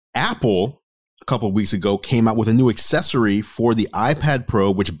Apple, a couple of weeks ago, came out with a new accessory for the iPad Pro,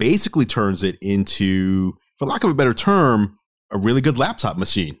 which basically turns it into, for lack of a better term, a really good laptop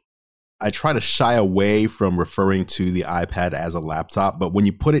machine. I try to shy away from referring to the iPad as a laptop, but when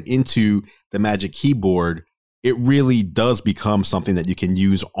you put it into the Magic Keyboard, it really does become something that you can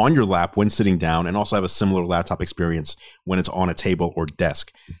use on your lap when sitting down and also have a similar laptop experience when it's on a table or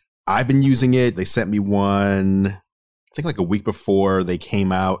desk. I've been using it. They sent me one, I think like a week before they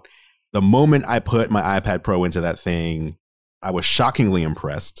came out. The moment I put my iPad Pro into that thing, I was shockingly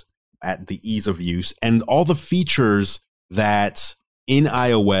impressed at the ease of use and all the features that in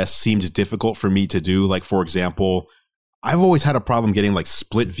iOS seemed difficult for me to do. Like, for example, I've always had a problem getting like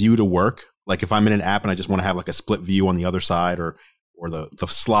split view to work. Like if I'm in an app and I just want to have like a split view on the other side or the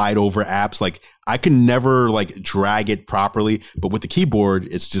slide over apps, like I can never like drag it properly. But with the keyboard,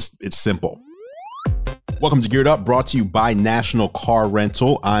 it's simple. Welcome to Geared Up, brought to you by National Car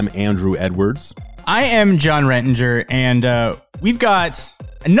Rental. I'm Andrew Edwards. I am John Rettinger, and we've got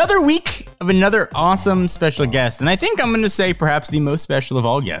another week of another awesome special guest. And I think I'm going to say perhaps the most special of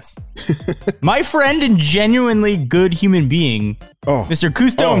all guests. My friend and genuinely good human being, Mr.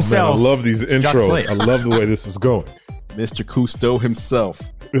 Cousteau himself. Man, I love these intros. I love the way this is going. Mr. Cousteau himself.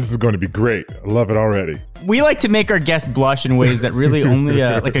 This is going to be great. I love it already. We like to make our guests blush in ways that really only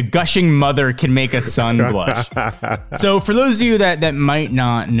like a gushing mother can make a son blush. So for those of you that might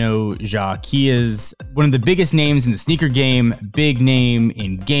not know Jacques, he is one of the biggest names in the sneaker game, big name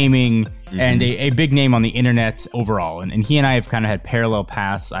in gaming, and a big name on the internet overall. And he and I have kind of had parallel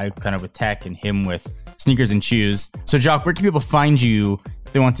paths. I kind of with tech and him with sneakers and shoes. So Jacques, where can people find you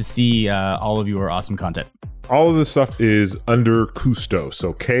if they want to see all of your awesome content? All of this stuff is under Cousteau,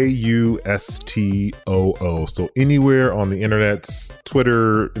 so Kustoo. So anywhere on the internet,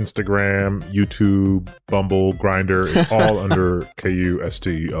 Twitter, Instagram, YouTube, Bumble, Grindr, it's all under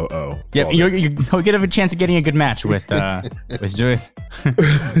Kustoo. Yeah, you'll get a chance of getting a good match with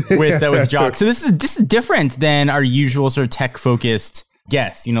Jacques. So this is different than our usual sort of tech focused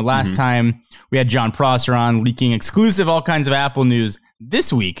guests. You know, last time we had Jon Prosser on leaking exclusive all kinds of Apple news.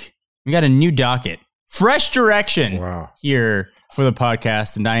 This week we got a new docket. Fresh direction here for the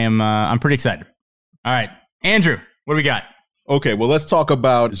podcast, and I'm pretty excited. All right, Andrew, what do we got? Okay, well, let's talk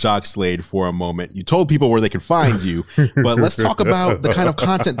about Jacques Slade for a moment. You told people where they can find you, but let's talk about the kind of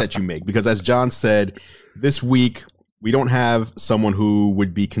content that you make, because as John said, this week we don't have someone who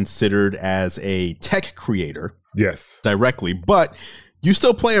would be considered as a tech creator directly, but you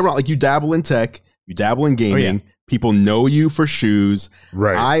still play around. Like, you dabble in tech, you dabble in gaming. People know you for shoes.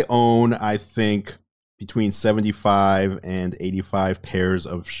 Right. I own, I think, between 75 and 85 pairs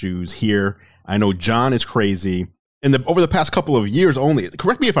of shoes here. I know John is crazy. Over the past couple of years only,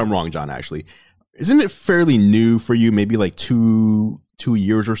 correct me if I'm wrong, John, actually, isn't it fairly new for you? Maybe like two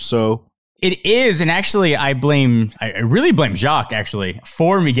years or so? It is. And actually, I really blame Jacques, actually,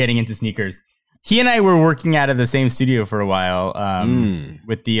 for me getting into sneakers. He and I were working out of the same studio for a while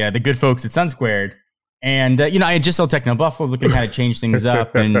with the good folks at Sun Squared. And, I had just sold Techno Buffaloes, looking to kind of change things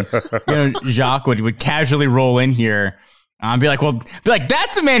up. And, Jacques would casually roll in here and be like,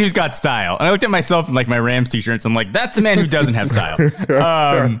 that's a man who's got style. And I looked at myself in like my Rams t-shirts. I'm like, that's a man who doesn't have style.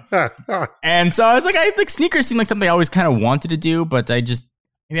 And so I was like, I think sneakers seemed like something I always kind of wanted to do, but I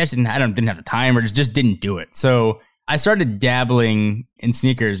didn't have the time or just didn't do it. So I started dabbling in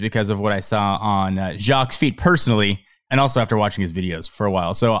sneakers because of what I saw on Jacques' feet personally. And also after watching his videos for a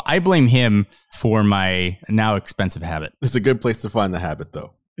while. So I blame him for my now expensive habit. It's a good place to find the habit,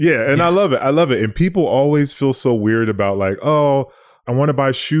 though. Yeah, and I love it. And people always feel so weird about like, oh, I want to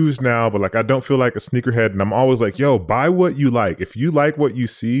buy shoes now, but like I don't feel like a sneakerhead. And I'm always like, yo, buy what you like. If you like what you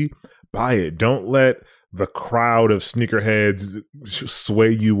see, buy it. Don't let the crowd of sneakerheads sway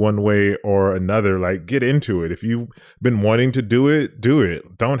you one way or another. Like, get into it. If you've been wanting to do it, do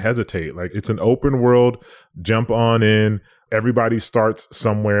it. Don't hesitate. Like, it's an open world. Jump on in. Everybody starts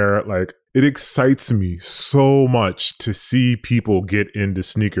somewhere. Like, it excites me so much to see people get into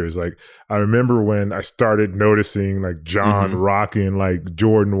sneakers. Like, I remember when I started noticing like John rocking like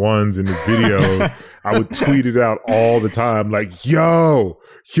Jordan 1s in his videos, I would tweet it out all the time. Like, yo,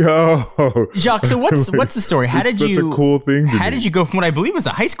 Jacques, so what's the story? How did you? Such a cool thing. How did you go from what I believe was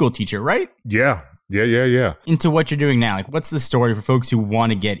a high school teacher, right? Yeah. Into what you're doing now. Like, what's the story for folks who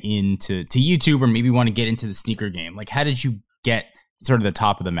want to get into YouTube or maybe want to get into the sneaker game? Like, how did you get sort of the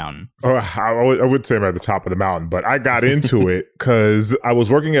top of the mountain? Oh, I would say I'm at the top of the mountain, but I got into it because I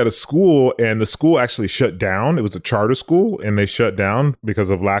was working at a school and the school actually shut down. It was a charter school and they shut down because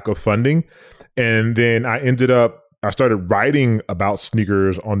of lack of funding. And then I started writing about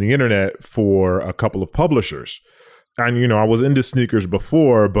sneakers on the internet for a couple of publishers. And, I was into sneakers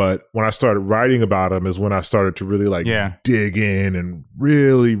before, but when I started writing about them is when I started to really dig in and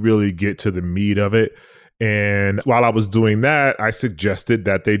really, really get to the meat of it. And while I was doing that, I suggested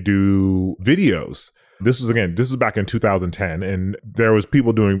that they do videos. This was back in 2010, and there was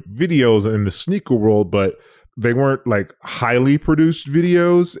people doing videos in the sneaker world, but they weren't like highly produced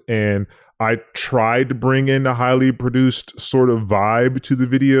videos. And I tried to bring in a highly produced sort of vibe to the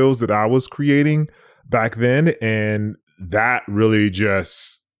videos that I was creating back then, and that really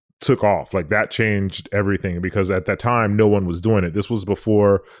just took off. Like, that changed everything, because at that time no one was doing it. This was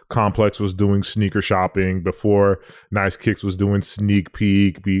before Complex was doing sneaker shopping, before Nice Kicks was doing Sneak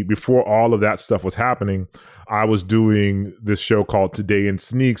Peek, before all of that stuff was happening. I was doing this show called Today in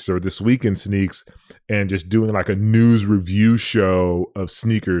Sneaks, or This Week in Sneaks, and just doing like a news review show of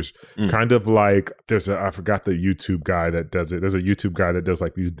sneakers. Kind of like, I forgot the YouTube guy that does it. There's a YouTube guy that does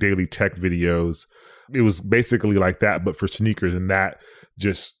like these daily tech videos. It was basically like that, but for sneakers, and that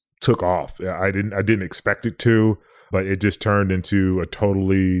just took off. I didn't expect it to, but it just turned into a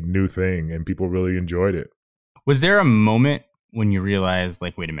totally new thing, and people really enjoyed it. Was there a moment when you realized,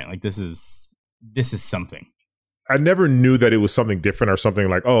 like, wait a minute, like this is something? I never knew that it was something different, or something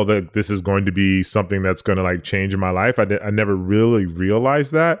like, oh, this is going to be something that's going to like change my life. I never really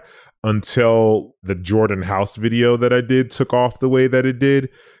realized that until the Jordan House video that I did took off the way that it did.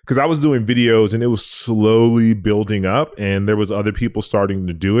 Because I was doing videos and it was slowly building up, and there was other people starting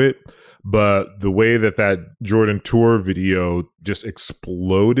to do it. But the way that Jordan Tour video just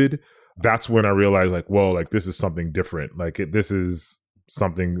exploded, that's when I realized, like, whoa, like this is something different. Like this is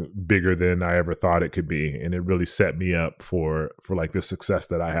something bigger than I ever thought it could be. And it really set me up for like the success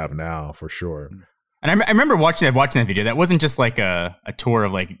that I have now, for sure. And I remember watching that video. That wasn't just like a tour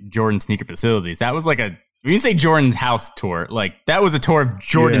of like Jordan sneaker facilities. That was like when you say Jordan's house tour, like that was a tour of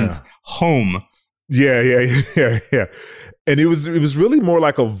Jordan's home. Yeah. And it was really more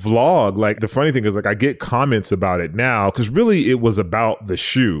like a vlog. Like, the funny thing is, like, I get comments about it now, because really it was about the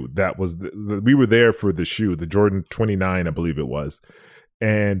shoe. That was we were there for the shoe, the Jordan 29, I believe it was.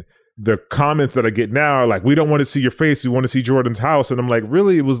 And the comments that I get now are like, we don't want to see your face, we want to see Jordan's house. And I'm like,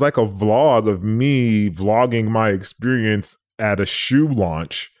 really? It was like a vlog of me vlogging my experience at a shoe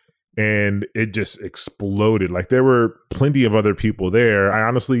launch. And it just exploded. Like, there were plenty of other people there. I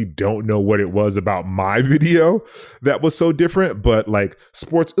honestly don't know what it was about my video that was so different, but like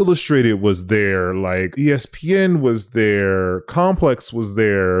Sports Illustrated was there, like ESPN was there, Complex was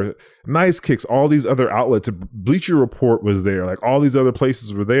there, Nice Kicks, all these other outlets, Bleacher Report was there, like all these other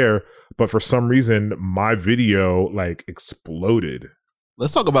places were there. But for some reason, my video like exploded.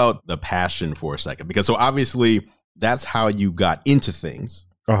 Let's talk about the passion for a second, because so obviously that's how you got into things.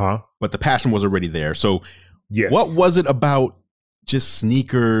 But the passion was already there. So yes. What was it about just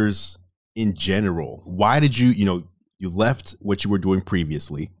sneakers in general? Why did you left what you were doing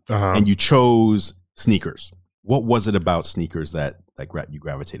previously and you chose sneakers? What was it about sneakers that you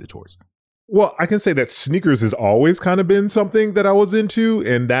gravitated towards? Well, I can say that sneakers has always kind of been something that I was into.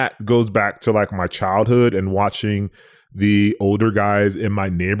 And that goes back to like my childhood and watching the older guys in my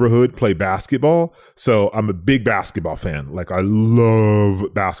neighborhood play basketball. So I'm a big basketball fan. Like, I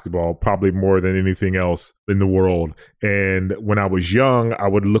love basketball probably more than anything else in the world. And when I was young, I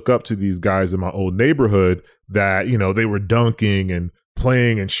would look up to these guys in my old neighborhood that, they were dunking and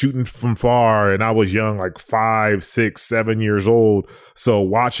playing and shooting from far. And I was young, like 5, 6, 7 years old. So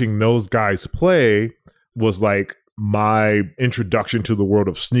watching those guys play was like my introduction to the world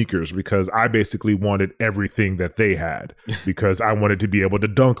of sneakers, because I basically wanted everything that they had, because I wanted to be able to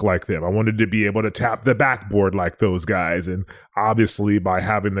dunk like them. I wanted to be able to tap the backboard like those guys. And obviously by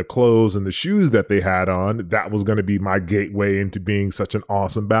having the clothes and the shoes that they had on, that was going to be my gateway into being such an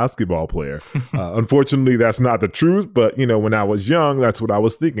awesome basketball player. Unfortunately, that's not the truth. But, when I was young, that's what I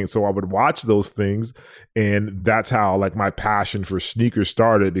was thinking. So I would watch those things. And that's how like my passion for sneakers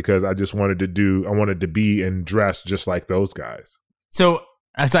started, because I just wanted to be and dress just like those guys. So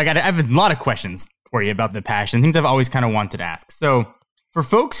I have a lot of questions for you about the passion, things I've always kind of wanted to ask. So for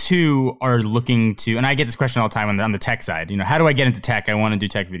folks who are looking to, and I get this question all the time on the tech side, how do I get into tech? I want to do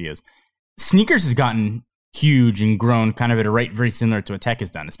tech videos. Sneakers has gotten huge and grown kind of at a rate very similar to what tech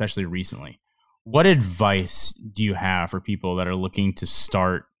has done, especially recently. What advice do you have for people that are looking to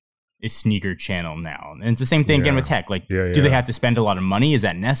start a sneaker channel now? And it's the same thing again with tech. Like, do they have to spend a lot of money? Is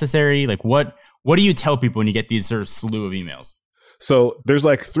that necessary? Like, what do you tell people when you get these sort of slew of emails? So there's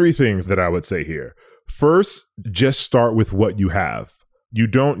like 3 things that I would say here. First, just start with what you have. you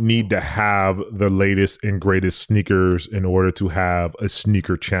don't need to have the latest and greatest sneakers in order to have a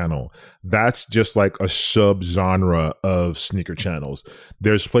sneaker channel. That's just like a subgenre of sneaker channels.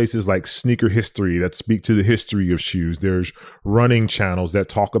 There's places like Sneaker History that speak to the history of shoes. There's running channels that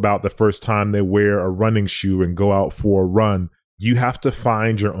talk about the first time they wear a running shoe and go out for a run. You have to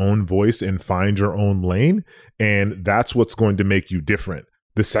find your own voice and find your own lane. And that's what's going to make you different.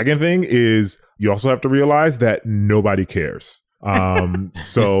 The second thing is you also have to realize that nobody cares.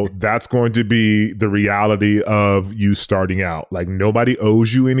 So that's going to be the reality of you starting out. Like nobody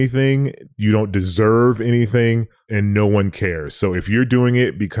owes you anything. You don't deserve anything and no one cares. So if you're doing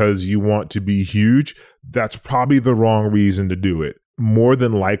it because you want to be huge, that's probably the wrong reason to do it. More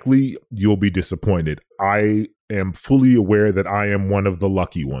than likely, you'll be disappointed. I am fully aware that I am one of the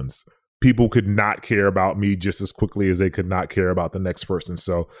lucky ones. People could not care about me just as quickly as they could not care about the next person.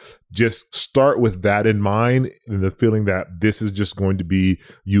 So just start with that in mind and the feeling that this is just going to be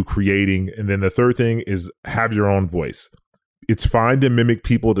you creating. And then the third thing is have your own voice. It's fine to mimic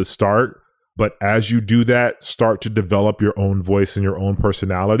people to start, but as you do that, start to develop your own voice and your own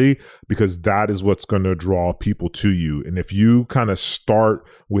personality, because that is what's going to draw people to you. And if you kind of start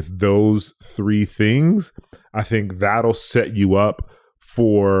with those three things, I think that'll set you up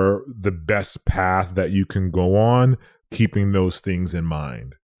for the best path that you can go on, keeping those things in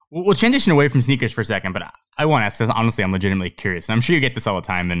mind. We'll transition away from sneakers for a second, but I want to ask, because honestly, I'm legitimately curious. I'm sure you get this all the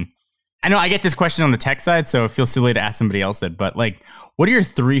time, and I know I get this question on the tech side, so it feels silly to ask somebody else it, but like, what are your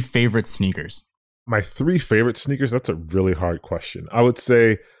three favorite sneakers? My three favorite sneakers? That's a really hard question. I would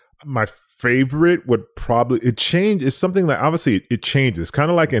say my favorite would probably, it's something that obviously it changes, kind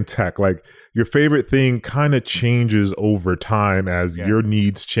of like in tech. Like your favorite thing kind of changes over time as your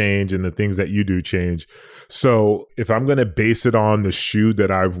needs change and the things that you do change. So if I'm going to base it on the shoe that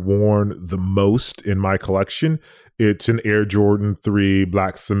I've worn the most in my collection, it's an Air Jordan 3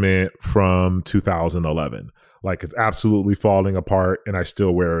 Black Cement from 2011. Like it's absolutely falling apart and I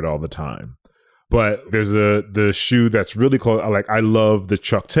still wear it all the time. But there's the shoe that's really close. Like I love the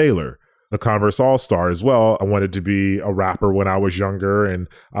Chuck Taylor, the Converse All-Star as well. I wanted to be a rapper when I was younger, and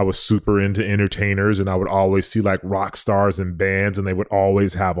I was super into entertainers, and I would always see like rock stars and bands, and they would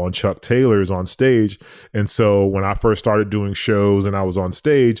always have on Chuck Taylors on stage. And so when I first started doing shows and I was on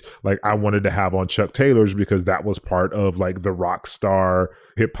stage, like I wanted to have on Chuck Taylors because that was part of like the rock star,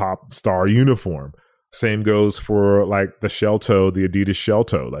 hip hop star uniform. Same goes for like the shell toe, the Adidas shell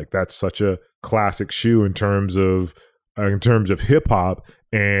toe. Like that's such a classic shoe in terms of hip hop,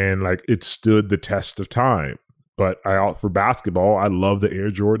 and like it stood the test of time. But for basketball, I love the Air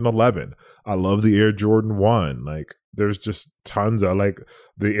Jordan 11. I love the Air Jordan 1. Like there's just tons of like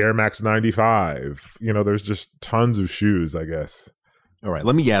the Air Max 95. You know, there's just tons of shoes, I guess. All right,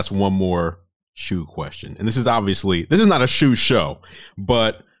 let me ask one more shoe question. And this is not a shoe show,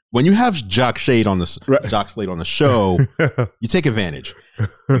 but when you have Jock Slade on the show, you take advantage.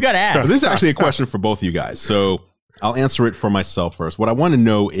 You got to ask. So this is actually a question for both of you guys. So I'll answer it for myself first. What I want to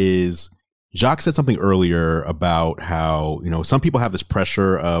know is, Jacques said something earlier about how, you know, some people have this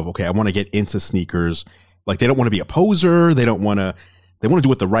pressure of, okay, I want to get into sneakers. Like they don't want to be a poser. They want to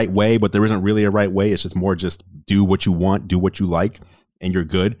do it the right way, but there isn't really a right way. It's just more just do what you want, do what you like, and you're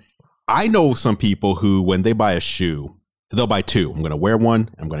good. I know some people who, when they buy a shoe, they'll buy two. I'm going to wear one.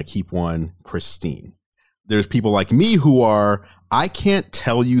 I'm going to keep one pristine. There's people like me who I can't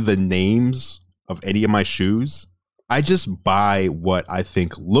tell you the names of any of my shoes. I just buy what I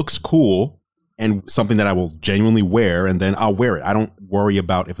think looks cool and something that I will genuinely wear, and then I'll wear it. I don't worry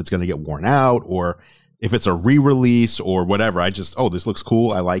about if it's going to get worn out or if it's a re-release or whatever. I just, this looks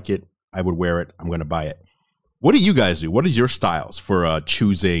cool. I like it. I would wear it. I'm going to buy it. What do you guys do? What is your styles for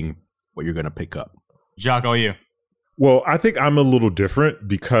choosing what you're going to pick up? Jacques, all you. Well, I think I'm a little different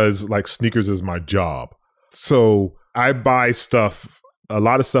because like sneakers is my job. So I buy stuff, a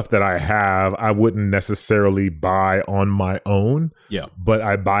lot of stuff that I have, I wouldn't necessarily buy on my own. Yeah. But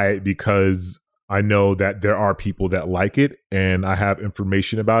I buy it because I know that there are people that like it and I have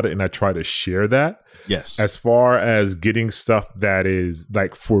information about it and I try to share that. Yes. As far as getting stuff that is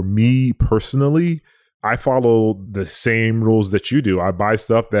like for me personally, I follow the same rules that you do. I buy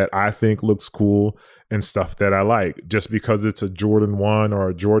stuff that I think looks cool and stuff that I like. Just because it's a Jordan 1 or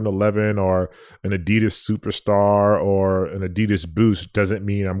a Jordan 11 or an Adidas Superstar or an Adidas Boost doesn't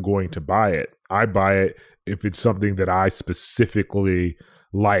mean I'm going to buy it. I buy it if it's something that I specifically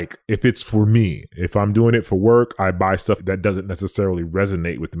like, if it's for me. If I'm doing it for work, I buy stuff that doesn't necessarily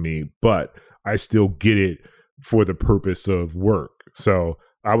resonate with me, but I still get it for the purpose of work. So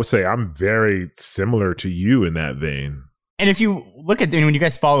I would say I'm very similar to you in that vein. And if you look at, when you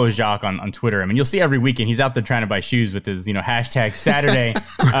guys follow Jacques on Twitter, I mean, you'll see every weekend he's out there trying to buy shoes with his, hashtag Saturday,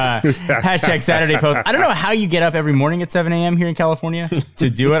 hashtag Saturday post. I don't know how you get up every morning at 7 a.m. here in California to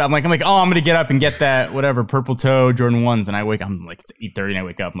do it. I'm like, oh, I'm going to get up and get that, whatever, purple toe Jordan 1s. And I'm like, it's 8:30 and I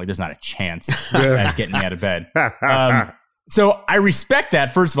wake up. I'm like, there's not a chance that's getting me out of bed. So I respect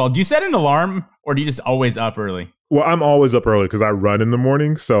that, first of all. Do you set an alarm or do you just always up early? Well, I'm always up early because I run in the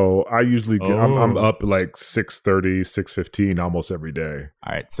morning. So I usually I'm up like 6:30, 6:15 almost every day.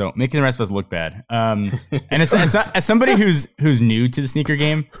 All right. So making the rest of us look bad. And as somebody who's new to the sneaker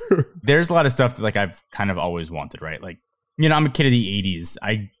game, there's a lot of stuff that like I've kind of always wanted, right? Like, I'm a kid of the 80s.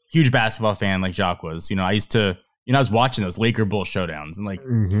 Huge basketball fan like Jacques was. I used to, I was watching those Laker Bull showdowns and like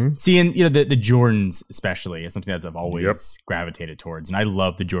seeing, the Jordans especially is something that I've always gravitated towards. And I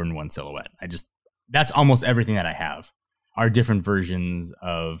love the Jordan 1 silhouette. That's almost everything that I have are different versions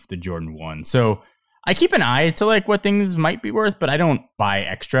of the Jordan 1. So I keep an eye to like what things might be worth, but I don't buy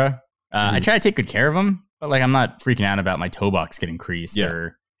extra. I try to take good care of them, but like I'm not freaking out about my toe box getting creased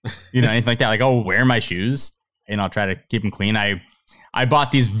or, anything like that. Like I'll wear my shoes and I'll try to keep them clean. I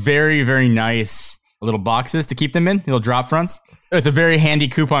bought these very, very nice little boxes to keep them in, little drop fronts with a very handy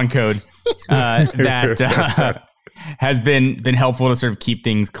coupon code that has been helpful to sort of keep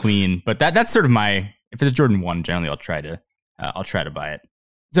things clean. But that's sort of if it's a Jordan 1, generally I'll try to buy it.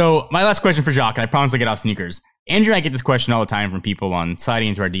 So my last question for Jacques, and I promise I'll get off sneakers. Andrew and I get this question all the time from people sliding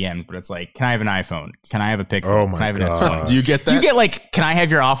into our DMs, but it's like, can I have an iPhone? Can I have a Pixel? Oh my can I have an God. S20? Do you get that? Do you get like, can I have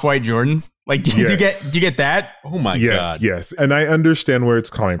your off-white Jordans? Like, do you get that? Oh my God. Yes. And I understand where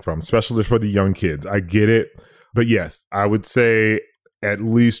it's coming from, especially for the young kids. I get it. But yes, I would say at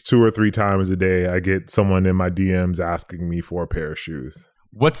least 2 or 3 times a day, I get someone in my DMs asking me for a pair of shoes.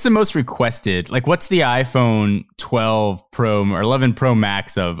 What's the most requested? Like, what's the iPhone 12 Pro or 11 Pro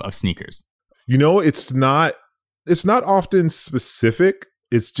Max of sneakers? It's not often specific.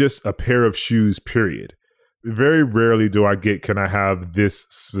 It's just a pair of shoes, period. Very rarely do I get, can I have this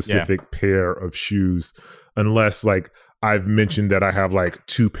specific pair of shoes? Unless like I've mentioned that I have like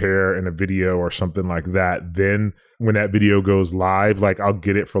 2 pair in a video or something like that. Then when that video goes live, like I'll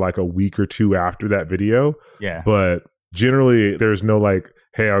get it for like a week or 2 after that video. Yeah. But generally there's no like,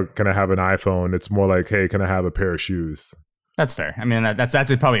 hey, can I have an iPhone? It's more like, hey, can I have a pair of shoes? That's fair. I mean, that's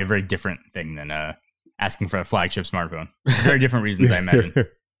probably a very different thing than asking for a flagship smartphone. Very different reasons, I imagine.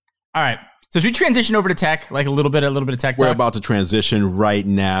 All right. So should we transition over to tech, like a little bit of tech talk? We're about to transition right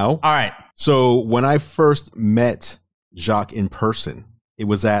now. All right. So when I first met Jacques in person, it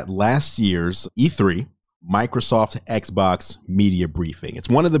was at last year's E3 Microsoft Xbox media briefing. It's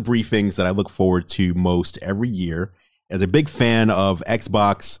one of the briefings that I look forward to most every year. As a big fan of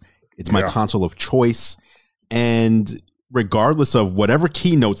Xbox, it's my console of choice. And regardless of whatever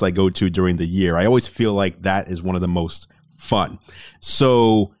keynotes I go to during the year, I always feel like that is one of the most fun.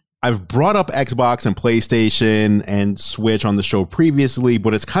 So I've brought up Xbox and PlayStation and Switch on the show previously,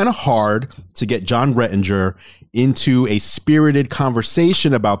 but it's kind of hard to get John Rettinger into a spirited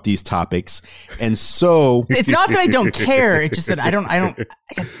conversation about these topics. And so it's not that I don't care. It's just that I got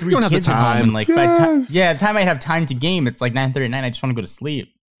 3 kids at home. And like, by the time I have time to game, it's like 9:30 at night. I just want to go to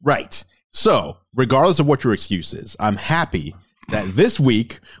sleep. Right. So regardless of what your excuse is, I'm happy that this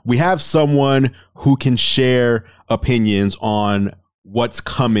week we have someone who can share opinions on what's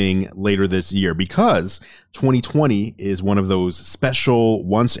coming later this year, because 2020 is one of those special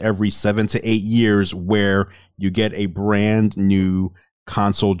once every 7 to 8 years where you get a brand new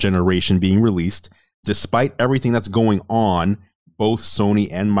console generation being released. Despite everything that's going on, both Sony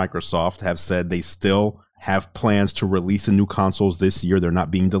and Microsoft have said they still have plans to release the new consoles this year. They're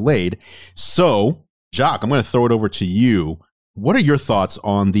not being delayed. So, Jacques, I'm going to throw it over to you. What are your thoughts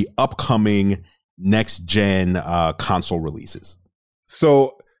on the upcoming next-gen console releases?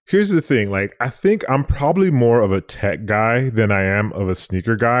 So here's the thing. Like, I think I'm probably more of a tech guy than I am of a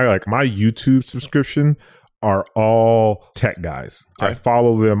sneaker guy. Like, my YouTube subscription are all tech guys. Okay. I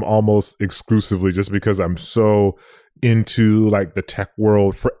follow them almost exclusively just because I'm so into like the tech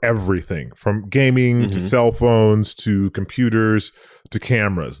world for everything from gaming to cell phones to computers to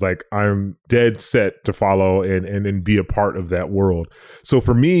cameras. Like, I'm dead set to follow and be a part of that world. So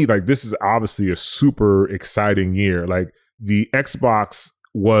for me, like, this is obviously a super exciting year. Like, the Xbox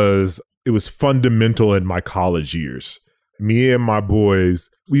was fundamental in my college years. Me and my boys,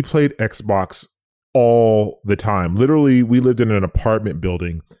 we played Xbox all the time. Literally, we lived in an apartment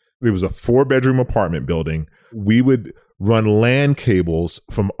building. It was a 4-bedroom apartment building. We would run LAN cables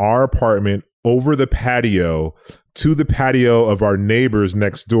from our apartment over the patio to the patio of our neighbors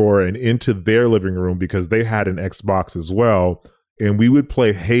next door and into their living room because they had an Xbox as well. And we would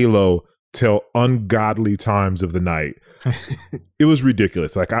play Halo till ungodly times of the night. It was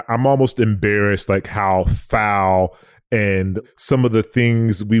ridiculous. Like I'm almost embarrassed, like how foul and some of the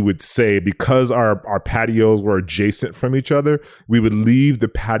things we would say, because our patios were adjacent from each other. We would leave the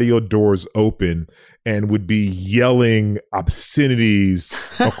patio doors open and would be yelling obscenities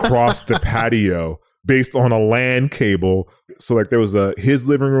across the patio based on a LAN cable. So like there was his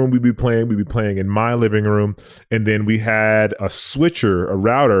living room we'd be playing in my living room. And then we had a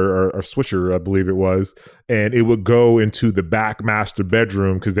router or switcher, I believe it was. And it would go into the back master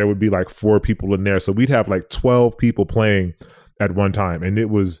bedroom because there would be like 4 people in there. So we'd have like 12 people playing at one time. And it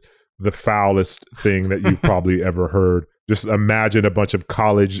was the foulest thing that you've probably ever heard. Just imagine a bunch of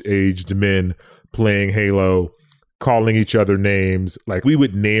college-aged men playing Halo, calling each other names. Like we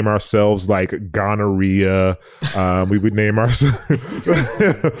would name ourselves like gonorrhea. We would name ourselves.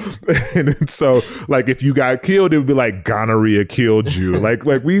 And so like if you got killed, it would be like gonorrhea killed you. Like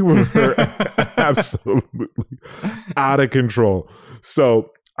we were absolutely out of control.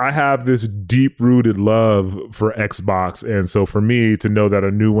 So I have this deep rooted love for Xbox. And so for me to know that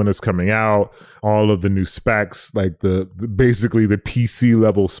a new one is coming out, all of the new specs, like basically the PC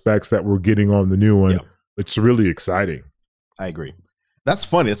level specs that we're getting on the new one, it's really exciting. I agree. That's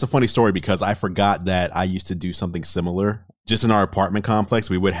funny. That's a funny story because I forgot that I used to do something similar. Just in our apartment complex,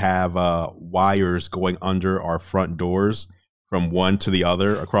 we would have wires going under our front doors from one to the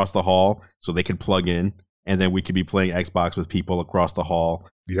other across the hall so they could plug in. And then we could be playing Xbox with people across the hall.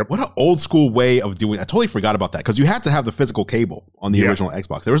 Yep. What an old school way of doing it. I totally forgot about that because you had to have the physical cable on the original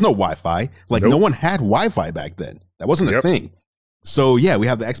Xbox. There was no Wi-Fi. Like no one had Wi-Fi back then. That wasn't a thing. So yeah, we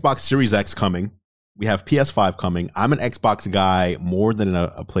have the Xbox Series X coming. We have PS5 coming. I'm an Xbox guy more than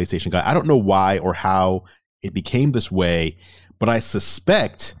a PlayStation guy. I don't know why or how it became this way, but I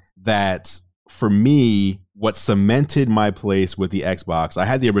suspect that for me, what cemented my place with the Xbox, I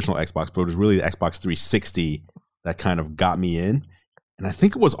had the original Xbox, but it was really the Xbox 360 that kind of got me in. And I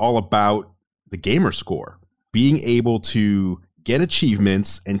think it was all about the gamer score, being able to get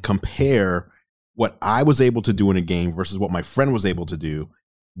achievements and compare what I was able to do in a game versus what my friend was able to do.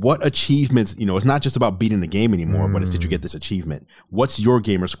 What achievements, it's not just about beating the game anymore, but it's did you get this achievement? What's your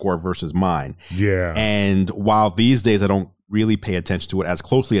gamer score versus mine? Yeah. And while these days I don't really pay attention to it as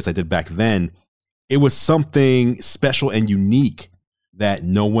closely as I did back then, it was something special and unique that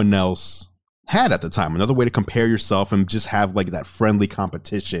no one else had at the time. Another way to compare yourself and just have like that friendly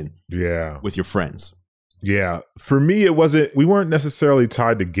competition with your friends. Yeah. For me, we weren't necessarily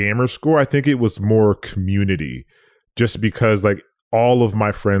tied to gamer score. I think it was more community, just because like all of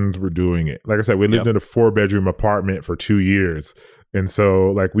my friends were doing it. Like I said, we lived in a 4-bedroom apartment for 2 years. And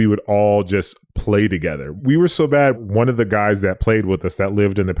so like we would all just play together. We were so bad. One of the guys that played with us that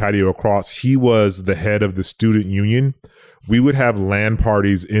lived in the patio across, he was the head of the student union. We would have LAN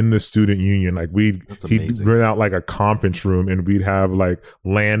parties in the student union. Like he'd rent out like a conference room and we'd have like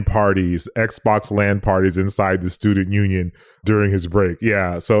LAN parties, Xbox LAN parties inside the student union during his break.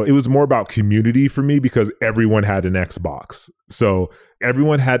 Yeah. So it was more about community for me because everyone had an Xbox. So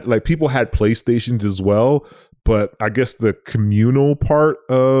everyone had like people had PlayStations as well. But I guess the communal part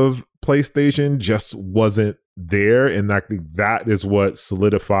of PlayStation just wasn't there. And I think that is what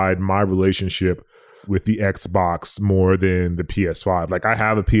solidified my relationship with the Xbox more than the PS5. Like I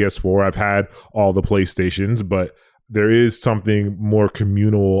have a PS4, I've had all the PlayStations, but there is something more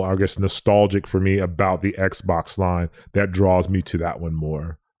communal, I guess nostalgic for me about the Xbox line that draws me to that one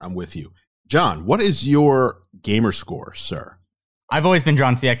more. I'm with you. John, what is your gamer score, sir? I've always been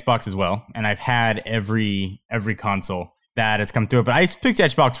drawn to the Xbox as well, and I've had every console that has come through it. But I picked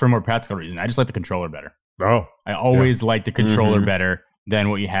Xbox for a more practical reason. I just like the controller better. Oh, I always liked the controller better than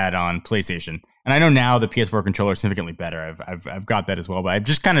what you had on PlayStation. And I know now the PS4 controller is significantly better. I've got that as well, but I've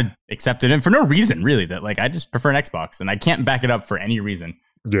just kind of accepted it for no reason, really. That like I just prefer an Xbox, and I can't back it up for any reason.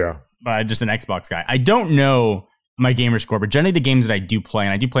 Yeah, but I'm just an Xbox guy. I don't know my gamer score, but generally the games that I do play,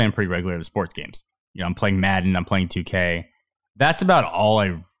 and I do play them pretty regularly, the sports games. I'm playing Madden, I'm playing 2K. That's about all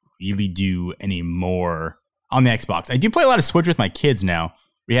I really do anymore on the Xbox. I do play a lot of Switch with my kids now.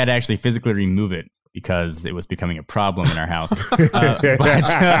 We had to actually physically remove it because it was becoming a problem in our house. But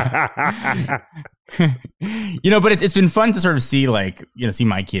it's been fun to sort of see see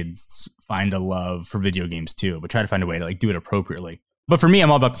my kids find a love for video games too, but try to find a way to like do it appropriately. But for me, I'm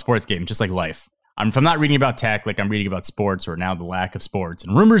all about the sports game, just like life. If I'm not reading about tech, like I'm reading about sports or now the lack of sports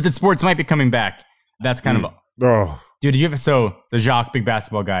and rumors that sports might be coming back. That's kind of Dude, did you ever so Jacques, big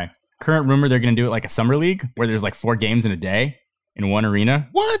basketball guy, current rumor they're going to do it like a summer league where there's like 4 games in a day in one arena?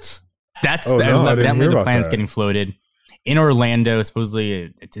 What? That's evidently the plan's getting floated in Orlando,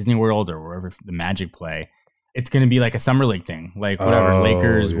 supposedly at Disney World or wherever the Magic play. it's going to be like a summer league thing, like whatever,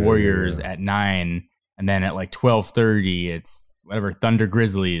 Lakers, Warriors yeah. at 9, and then at like 12:30, it's whatever, Thunder,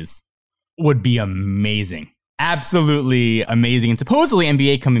 Grizzlies. Would be amazing. Absolutely amazing. And supposedly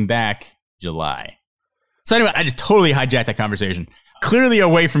NBA coming back July. So anyway, I just totally hijacked that conversation. Clearly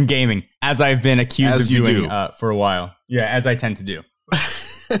away from gaming, as I've been accused of doing for a while. Yeah, as I tend to do.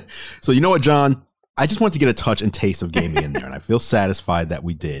 So you know what, John? I just want to get a touch and taste of gaming in there, and I feel satisfied that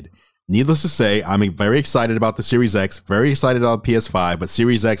we did. Needless to say, I'm very excited about the Series X, very excited about PS5, but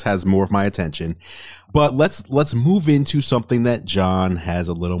Series X has more of my attention. But let's move into something that John has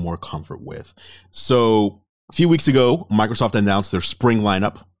a little more comfort with. So a few weeks ago, Microsoft announced their spring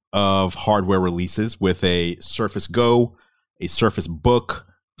lineup of hardware releases with a Surface Go, a Surface Book,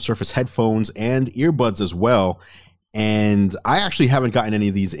 Surface headphones, and earbuds as well. And I actually haven't gotten any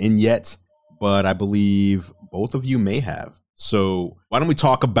of these in yet, but I believe both of you may have. So why don't we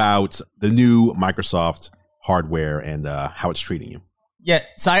talk about the new Microsoft hardware and how it's treating you? Yeah,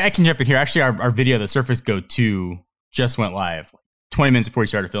 so I can jump in here. Actually, our video, the Surface Go 2, just went live 20 minutes before we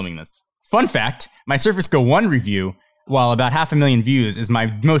started filming this. Fun fact, my Surface Go 1 review, while about 500,000 views, is my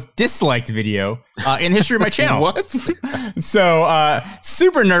most disliked video in the history of my channel. What? So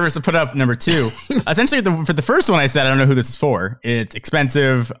super nervous to put up number 2. Essentially, for the first one, I said, I don't know who this is for. It's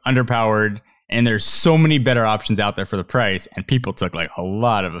expensive, underpowered, and there's so many better options out there for the price, and people took like a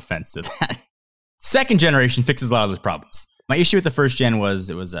lot of offense to that. Second generation fixes a lot of those problems. My issue with the first gen was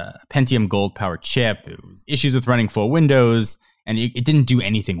it was a Pentium Gold powered chip. It was issues with running full Windows, and it didn't do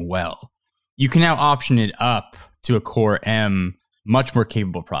anything well. You can now option it up to a Core M, much more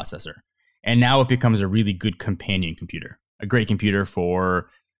capable processor. And now it becomes a really good companion computer. A great computer for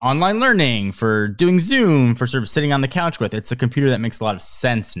online learning, for doing Zoom, for sort of sitting on the couch with. It's a computer that makes a lot of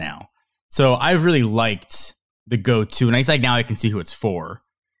sense now. So I've really liked the Go 2, and I guess now I can see who it's for.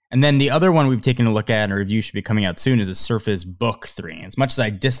 And then the other one we've taken a look at, and a review should be coming out soon, is a Surface Book 3. As much as I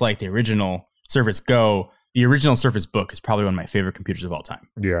dislike the original Surface Go, the original Surface Book is probably one of my favorite computers of all time.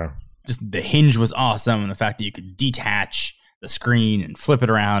 Yeah. Just the hinge was awesome, and the fact that you could detach the screen and flip it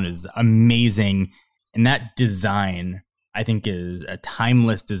around is amazing. And that design, I think, is a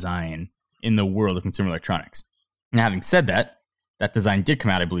timeless design in the world of consumer electronics. Now, having said that, that design did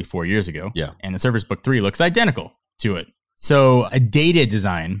come out, I believe, 4 years ago. Yeah. And the Surface Book 3 looks identical to it. So a dated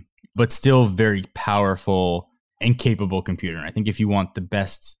design, but still very powerful and capable computer. And I think if you want the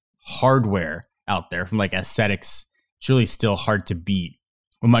best hardware out there from like aesthetics, it's really still hard to beat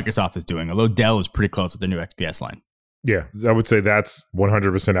what Microsoft is doing. Although Dell is pretty close with their new XPS line. Yeah, I would say that's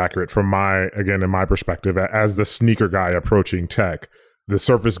 100% accurate from in my perspective, as the sneaker guy approaching tech. The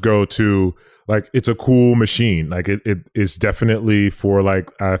Surface Go 2, like, it's a cool machine. Like, it is definitely for, like,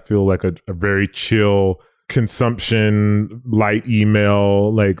 I feel like a very chill consumption, light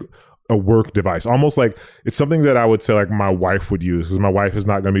email, like a work device. Almost like it's something that I would say like my wife would use, because my wife is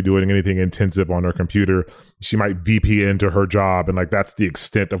not going to be doing anything intensive on her computer. She might VPN to her job, and like that's the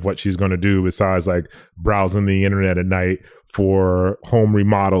extent of what she's going to do besides like browsing the internet at night for home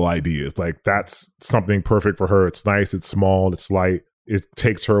remodel ideas. Like, that's something perfect for her. It's nice, it's small, it's light. It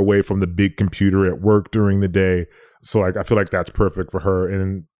takes her away from the big computer at work during the day. So like I feel like that's perfect for her.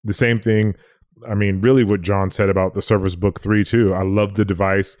 And the same thing, I mean, really what John said about the Surface Book 3 too. I love the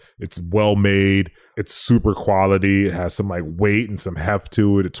device. It's well made. It's super quality. It has some like weight and some heft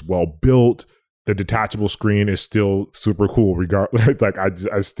to it. It's well built. The detachable screen is still super cool. Regardless, like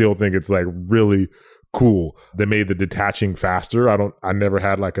I still think it's like really cool. They made the detaching faster. I never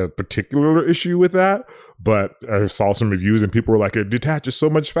had like a particular issue with that, but I saw some reviews and people were like, it detaches so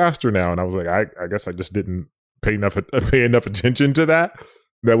much faster now. And I was like, I guess I just didn't pay enough attention to that.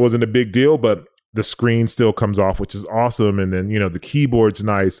 That wasn't a big deal, but the screen still comes off, which is awesome. And then, the keyboard's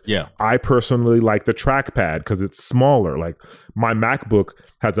nice. Yeah. I personally like the trackpad because it's smaller. Like, my MacBook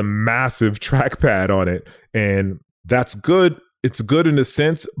has a massive trackpad on it, and that's good. It's good in a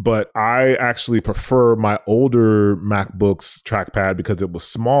sense, but I actually prefer my older MacBook's trackpad because it was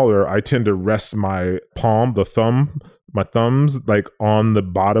smaller. I tend to rest my palm, my thumbs, like on the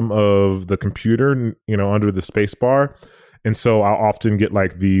bottom of the computer, under the space bar. And so I'll often get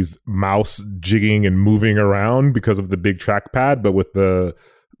like these mouse jigging and moving around because of the big trackpad. But with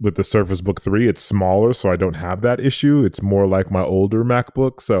the Surface Book 3, it's smaller, so I don't have that issue. It's more like my older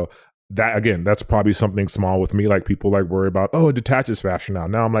MacBook. So that, again, that's probably something small with me. Like, people like worry about, it detaches faster now.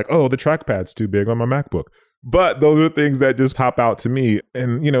 Now I'm like, the trackpad's too big on my MacBook. But those are things that just pop out to me.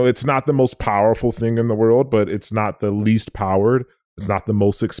 And, it's not the most powerful thing in the world, but it's not the least powered. It's not the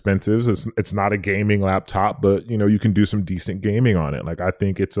most expensive. It's not a gaming laptop, but you can do some decent gaming on it. Like, I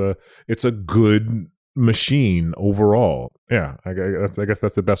think it's a good machine overall. Yeah, I guess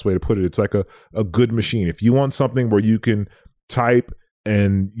that's the best way to put it. It's like a good machine. If you want something where you can type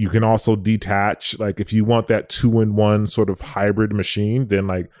and you can also detach, like if you want that 2-in-1 sort of hybrid machine, then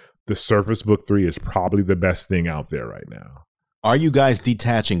like the Surface Book 3 is probably the best thing out there right now. Are you guys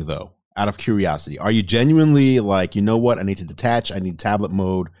detaching though? Out of curiosity, are you genuinely like, you know what? I need to detach. I need tablet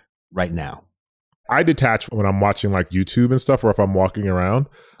mode right now. I detach when I'm watching like YouTube and stuff, or if I'm walking around.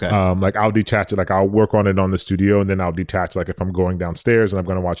 Okay. Like I'll detach it, like I'll work on it on the studio, and then I'll detach like if I'm going downstairs and I'm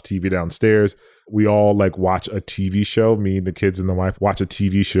going to watch TV downstairs. We all like watch a TV show. Me, the kids, and the wife watch a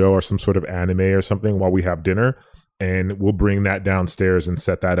TV show or some sort of anime or something while we have dinner, and we'll bring that downstairs and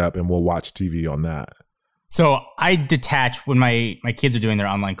set that up, and we'll watch TV on that. So I detach when my kids are doing their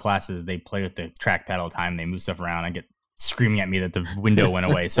online classes. They play with the trackpad all the time. They move stuff around. I get screaming at me that the window went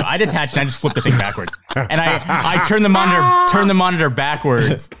away. So I detached and I just flipped the thing backwards. And I turn the monitor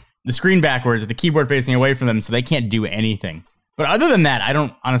backwards, the screen backwards, with the keyboard facing away from them, so they can't do anything. But other than that, I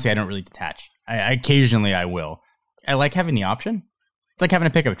don't really detach. I occasionally I will. I like having the option. It's like having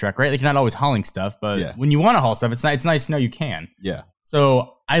a pickup truck, right? Like you're not always hauling stuff, but when you want to haul stuff, it's nice to know you can. Yeah.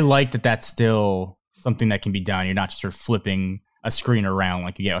 So I like that that's still something that can be done. You're not just sort of flipping a screen around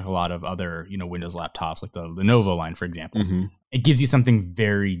like you get with a lot of other, Windows laptops, like the Lenovo line, for example. Mm-hmm. It gives you something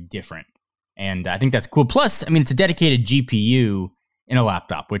very different. And I think that's cool. Plus, I mean, it's a dedicated GPU in a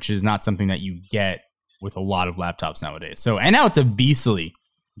laptop, which is not something that you get with a lot of laptops nowadays. So, and now it's a beastly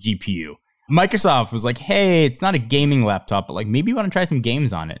GPU. Microsoft was like, hey, it's not a gaming laptop, but like maybe you want to try some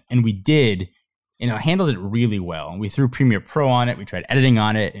games on it. And we did, and it handled it really well. We threw Premiere Pro on it. We tried editing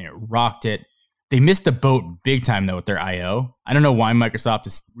on it, and it rocked it. They missed the boat big time, though, with their I.O. I don't know why Microsoft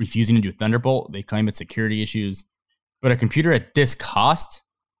is refusing to do Thunderbolt. They claim it's security issues. But a computer at this cost,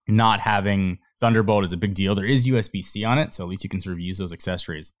 not having Thunderbolt is a big deal. There is USB-C on it, so at least you can sort of use those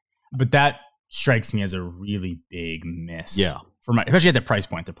accessories. But that strikes me as a really big miss. Yeah. Especially at the price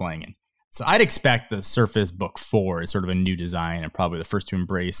point they're playing in. So I'd expect the Surface Book 4 is sort of a new design and probably the first to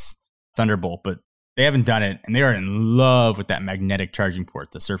embrace Thunderbolt, but they haven't done it, and they are in love with that magnetic charging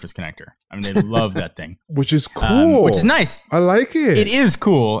port, the Surface connector. I mean, they love that thing. Which is cool. Which is nice. I like it. It is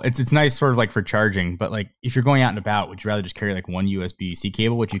cool. It's nice sort of like for charging, but like if you're going out and about, would you rather just carry like one USB-C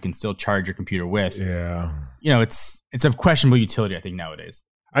cable, which you can still charge your computer with? Yeah. It's of questionable utility, I think, nowadays.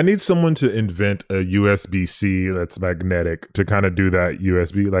 I need someone to invent a USB-C that's magnetic to kind of do that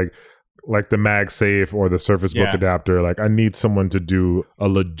USB, like the MagSafe or the Surface Book adapter. Like I need someone to do a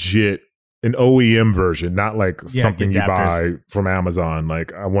legit an OEM version, not like something you buy from Amazon.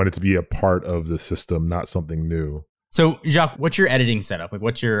 Like I want it to be a part of the system, not something new. So Jacques, what's your editing setup? Like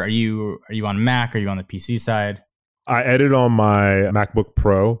are you on Mac? Are you on the PC side? I edit on my MacBook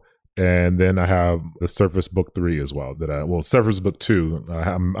Pro, and then I have the Surface Book 3 as well. Surface Book 2.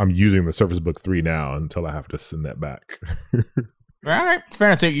 I'm using the Surface Book 3 now until I have to send that back. All right, fair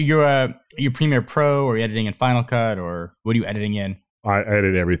enough. So you're Premiere Pro, or are you editing in Final Cut, or what are you editing in? I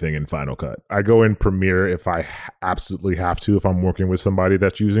edit everything in Final Cut. I go in Premiere if I absolutely have to, if I'm working with somebody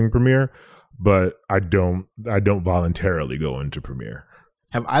that's using Premiere, but I don't voluntarily go into Premiere.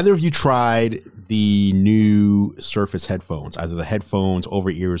 Have either of you tried the new Surface headphones, either the headphones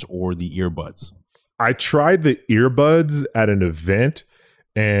over ears or the earbuds? I tried the earbuds at an event,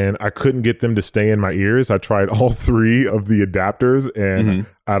 and I couldn't get them to stay in my ears. I tried all three of the adapters, and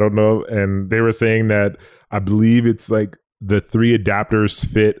I don't know. And they were saying that I believe it's like the three adapters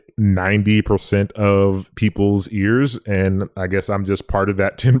fit 90% of people's ears. And I guess I'm just part of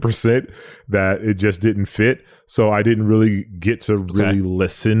that 10% that it just didn't fit. So I didn't really get to really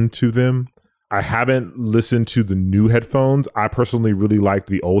listen to them. I haven't listened to the new headphones. I personally really liked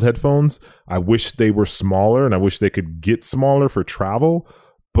the old headphones. I wish they were smaller, and I wish they could get smaller for travel.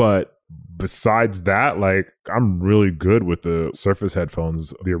 But besides that, like, I'm really good with the Surface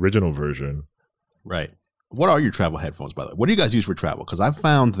headphones, the original version. Right. What are your travel headphones, by the way? What do you guys use for travel? Because I've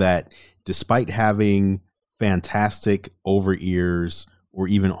found that despite having fantastic over ears or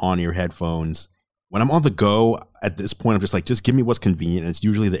even on ear headphones, when I'm on the go at this point, I'm just like, just give me what's convenient. And it's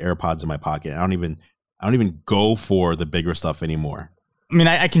usually the AirPods in my pocket. I don't even go for the bigger stuff anymore. I mean,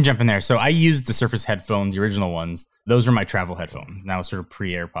 I can jump in there. So I used the Surface headphones, the original ones. Those were my travel headphones. Now it's sort of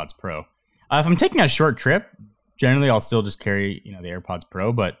pre-AirPods Pro. If I'm taking a short trip, generally I'll still just carry, the AirPods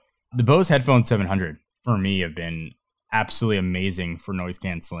Pro. But the Bose Headphone 700 for me have been absolutely amazing for noise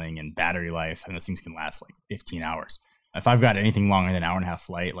canceling and battery life. And those things can last like 15 hours. If I've got anything longer than an hour and a half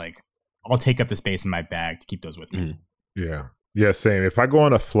flight, like I'll take up the space in my bag to keep those with me. Yeah. Yeah, same. If I go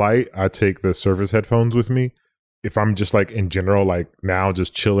on a flight, I take the Surface headphones with me. If I'm just like in general, like now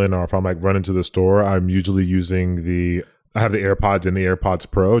just chilling, or if I'm like running to the store, I'm usually using the I have the AirPods and the AirPods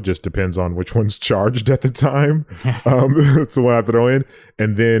Pro. It just depends on which one's charged at the time. That's the one I throw in.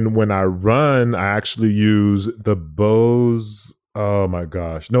 And then when I run, I actually use the Bose. Oh my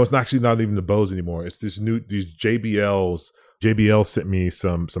gosh. No, it's actually not even the Bose anymore. It's these JBLs. JBL sent me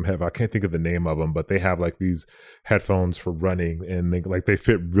some headphones. I can't think of the name of them, but they have like these headphones for running, and they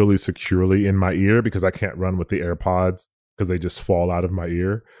fit really securely in my ear because I can't run with the AirPods because they just fall out of my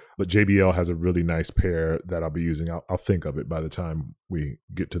ear. But JBL has a really nice pair that I'll be using. I'll think of it by the time we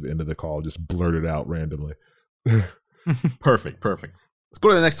get to the end of the call. Just blurt it out randomly. Perfect. Let's go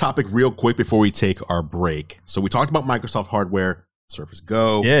to the next topic real quick before we take our break. So we talked about Microsoft hardware, Surface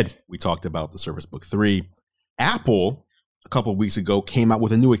Go. We talked about the Surface Book 3. Apple, a couple of weeks ago, came out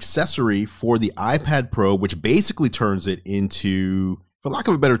with a new accessory for the iPad Pro, which basically turns it into, for lack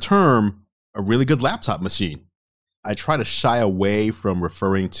of a better term, a really good laptop machine. I try to shy away from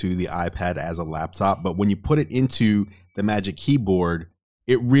referring to the iPad as a laptop, but when you put it into the Magic Keyboard,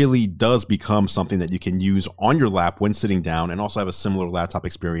 it really does become something that you can use on your lap when sitting down and also have a similar laptop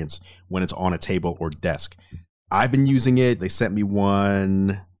experience when it's on a table or desk. I've been using it. They sent me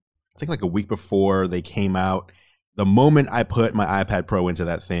one, I think like a week before they came out. The moment I put my iPad Pro into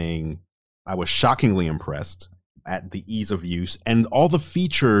that thing, I was shockingly impressed at the ease of use and all the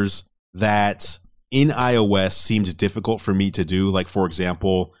features that in iOS seemed difficult for me to do. Like, for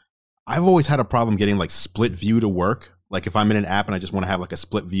example, I've always had a problem getting like split view to work. Like if I'm in an app and I just want to have like a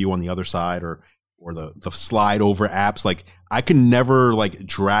split view on the other side or the slide over apps, like I can never like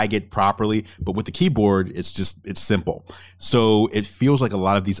drag it properly. But with the keyboard, it's simple. So it feels like a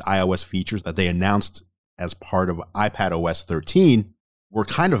lot of these iOS features that they announced as part of iPadOS 13 were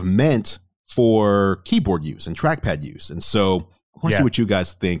kind of meant for keyboard use and trackpad use. And so I want to see what you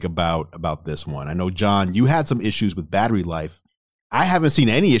guys think about this one. I know, John, you had some issues with battery life. I haven't seen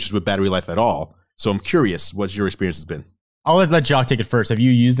any issues with battery life at all. So I'm curious what your experience has been. I'll let Jacques take it first. Have you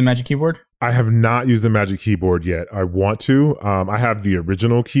used the Magic Keyboard? I have not used the Magic Keyboard yet. I want to. I have the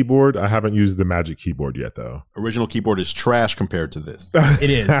original keyboard. I haven't used the Magic Keyboard yet, though. Original keyboard is trash compared to this. It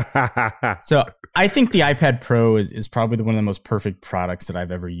is. So I think the iPad Pro is probably one of the most perfect products that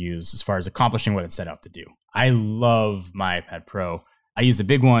I've ever used as far as accomplishing what it's set out to do. I love my iPad Pro. I used the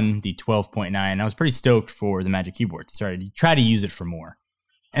big one, the 12.9. I was pretty stoked for the Magic Keyboard. Sorry, try to use it for more.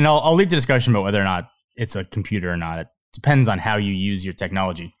 And I'll leave the discussion about whether or not it's a computer or not. It depends on how you use your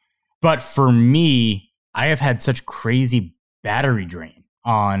technology. But for me, I have had such crazy battery drain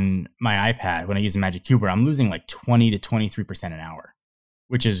on my iPad when I use the Magic Keyboard. I'm losing like 20 to 23% an hour,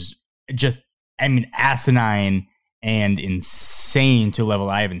 which is just, asinine and insane to a level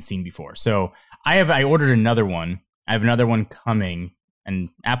I haven't seen before. So I ordered another one. I have another one coming, and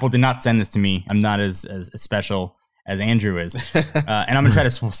Apple did not send this to me. I'm not as special as Andrew is. And I'm going to try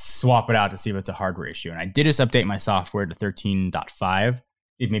to swap it out to see if it's a hardware issue. And I did just update my software to 13.5.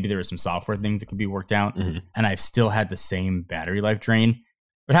 Maybe there were some software things that could be worked out. Mm-hmm. And I've still had the same battery life drain.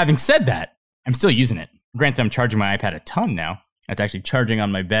 But having said that, I'm still using it. Granted, I'm charging my iPad a ton now. It's actually charging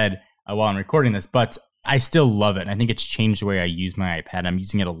on my bed while I'm recording this. But I still love it. I think it's changed the way I use my iPad. I'm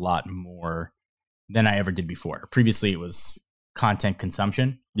using it a lot more than I ever did before. Previously, it was content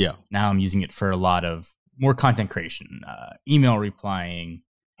consumption. Yeah. Now I'm using it for a lot of more content creation, email replying,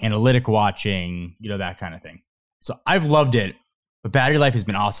 analytic watching, that kind of thing. So I've loved it, but battery life has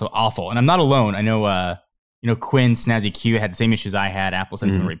been also awful. And I'm not alone. I know, Quinn, Snazzy Q had the same issues I had. Apple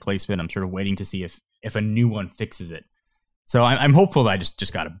sent them a replacement. I'm sort of waiting to see if a new one fixes it. So I'm hopeful that I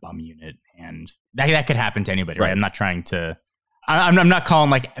just got a bum unit, and that could happen to anybody, right? I'm not trying to, I'm not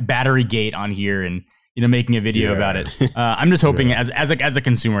calling like Battery Gate on here and making a video about it. I'm just hoping as a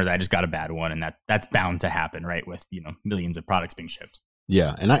consumer that I just got a bad one, and that's bound to happen, right? With millions of products being shipped.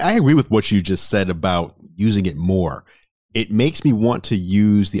 Yeah, and I agree with what you just said about using it more. It makes me want to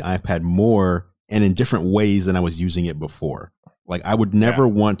use the iPad more and in different ways than I was using it before. Like I would never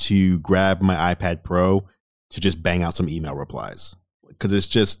want to grab my iPad Pro to just bang out some email replies, because it's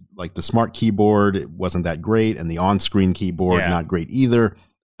just like the smart keyboard, it wasn't that great, and the on-screen keyboard not great either.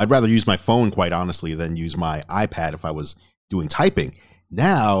 I'd rather use my phone, quite honestly, than use my iPad if I was doing typing.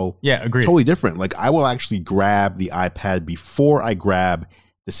 Now, agreed. Totally different. Like I will actually grab the iPad before I grab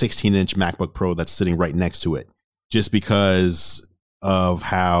the 16-inch MacBook Pro that's sitting right next to it, just because of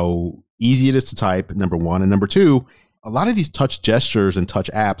how easy it is to type, number one. And number two, a lot of these touch gestures and touch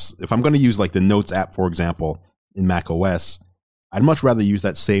apps, if I'm going to use like the Notes app, for example, in Mac OS, I'd much rather use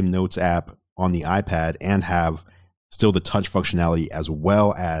that same Notes app on the iPad and have still the touch functionality as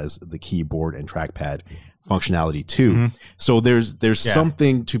well as the keyboard and trackpad functionality too. Mm-hmm. So there's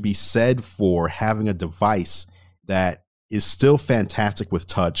something to be said for having a device that is still fantastic with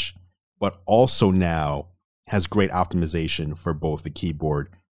touch, but also now has great optimization for both the keyboard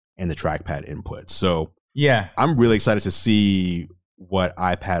and the trackpad input. So yeah, I'm really excited to see what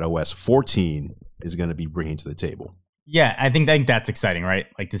iPadOS 14 is going to be bringing to the table. Yeah, I think that's exciting, right?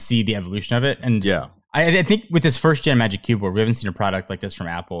 Like to see the evolution of it. And yeah, I think with this first gen Magic Keyboard, we haven't seen a product like this from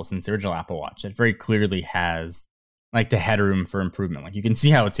Apple since the original Apple Watch. It very clearly has like the headroom for improvement. Like you can see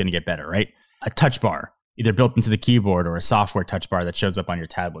how it's going to get better, right? A touch bar, either built into the keyboard or a software touch bar that shows up on your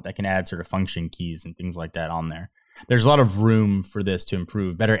tablet that can add sort of function keys and things like that on there. There's a lot of room for this to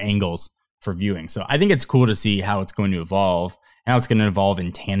improve, better angles for viewing. So I think it's cool to see how it's going to evolve and how it's going to evolve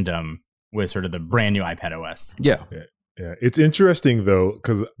in tandem with sort of the brand new iPadOS. Yeah. Yeah. It's interesting though,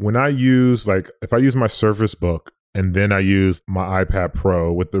 because when I use if I use my Surface Book and then I use my iPad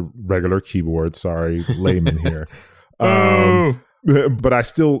Pro with the regular keyboard, sorry, layman here. But I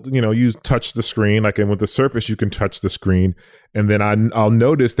still, use touch the screen. Like, and with the Surface, you can touch the screen. And then I'll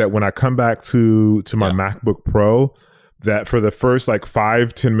notice that when I come back to my MacBook Pro, that for the first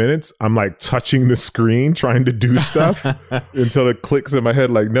 5-10 minutes, I'm touching the screen, trying to do stuff until it clicks in my head.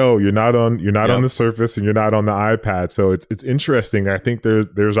 Like, no, you're not on the Surface and you're not on the iPad. So it's interesting. I think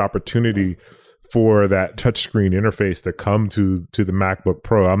there's opportunity for that touchscreen interface to come to the MacBook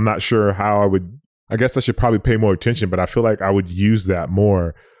Pro. I'm not sure how I guess I should probably pay more attention, but I feel like I would use that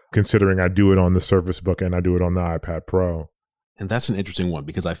more considering I do it on the Surface Book and I do it on the iPad Pro. And that's an interesting one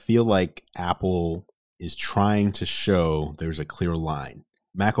because I feel like Apple is trying to show there's a clear line.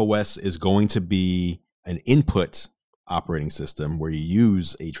 macOS is going to be an input operating system where you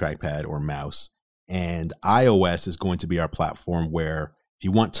use a trackpad or mouse, and iOS is going to be our platform where if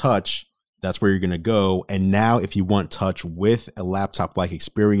you want touch, that's where you're going to go. And now if you want touch with a laptop-like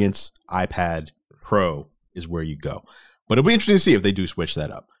experience, iPad Pro is where you go. But it'll be interesting to see if they do switch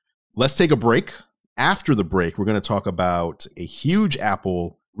that up. Let's take a break. After the break, we're going to talk about a huge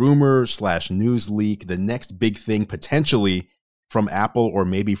Apple rumor/news leak, the next big thing potentially from Apple or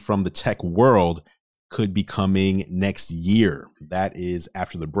maybe from the tech world could be coming next year. That is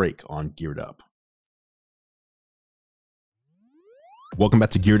after the break on Geared Up. Welcome back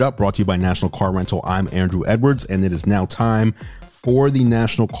to Geared Up, brought to you by National Car Rental. I'm Andrew Edwards, and it is now time for the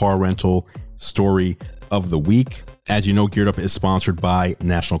National Car Rental story of the week. As you know, Geared Up is sponsored by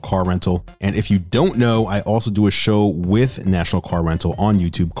National Car Rental. And if you don't know, I also do a show with National Car Rental on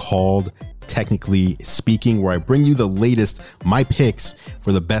YouTube called Technically Speaking, where I bring you the latest, my picks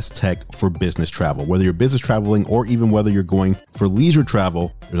for the best tech for business travel. Whether you're business traveling or even whether you're going for leisure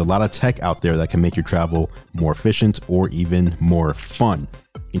travel, there's a lot of tech out there that can make your travel more efficient or even more fun.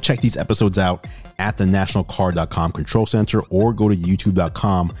 You can check these episodes out at the nationalcar.com control center or go to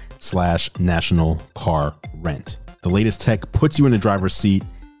youtube.com/nationalcarrent. The latest tech puts you in the driver's seat.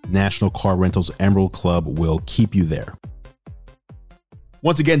 National Car Rental's Emerald Club will keep you there.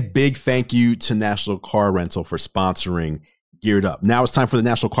 Once again, big thank you to National Car Rental for sponsoring Geared Up. Now it's time for the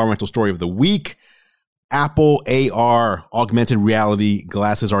National Car Rental story of the week. Apple AR, augmented reality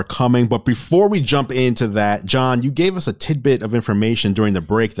glasses are coming. But before we jump into that, John, you gave us a tidbit of information during the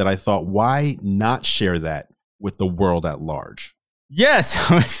break that I thought, why not share that with the world at large? Yes,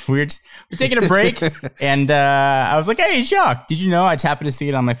 we're taking a break, and I was like, hey, Jacques, did you know, I happened to see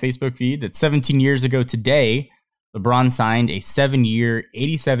it on my Facebook feed, that 17 years ago today, LeBron signed a 7-year,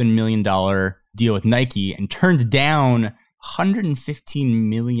 $87 million deal with Nike and turned down $115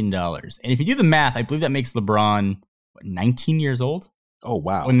 million. And if you do the math, I believe that makes LeBron, 19 years old? Oh,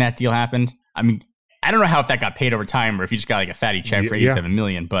 wow. When that deal happened. I mean, I don't know how if that got paid over time or if he just got like a fatty check for $87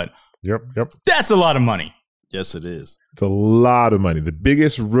 million, but yep, that's a lot of money. Yes, it is. It's a lot of money. The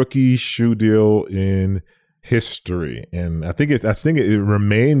biggest rookie shoe deal in history, and I think it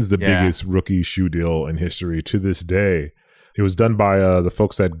remains the biggest rookie shoe deal in history to this day. It was done by the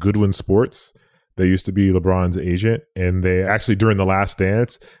folks at Goodwin Sports. They used to be LeBron's agent, and they actually, during the Last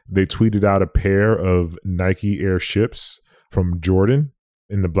Dance, they tweeted out a pair of Nike Air Ships from Jordan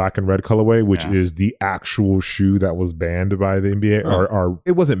in the black and red colorway, which is the actual shoe that was banned by the NBA. Or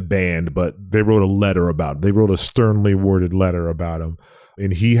it wasn't banned, but they wrote a letter about it. They wrote a sternly worded letter about him.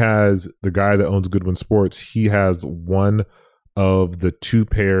 And he has, the guy that owns Goodwin Sports, he has one of the 2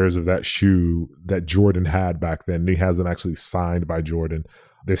 pairs of that shoe that Jordan had back then. He has them actually signed by Jordan.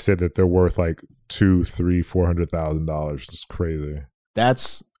 They said that they're worth like $200,000-$400,000. It's crazy.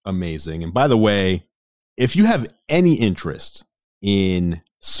 That's amazing. And by the way, if you have any interest in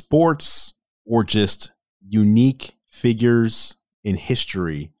sports or just unique figures in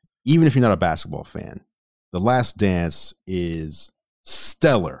history, even if you're not a basketball fan, The Last Dance is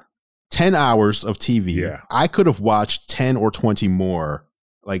stellar. 10 hours of TV. Yeah. I could have watched 10 or 20 more.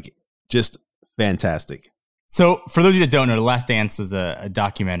 Like, just fantastic. So for those of you that don't know, The Last Dance was a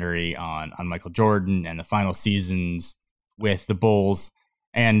documentary on Michael Jordan and the final seasons with the Bulls.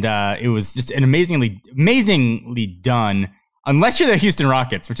 And it was just an amazingly done, unless you're the Houston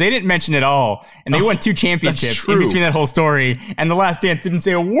Rockets, which they didn't mention at all. And they won 2 championships in between that whole story. And The Last Dance didn't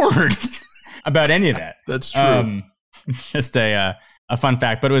say a word about any of that. That's true. Just a fun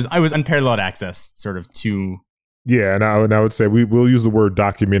fact. But it was unparalleled access sort of to... Yeah, and I would say we'll use the word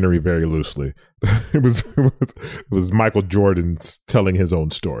documentary very loosely. It was Michael Jordan telling his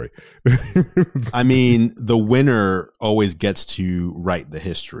own story. I mean, the winner always gets to write the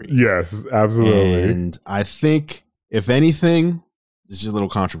history. Yes, absolutely. And I think, if anything, there's just a little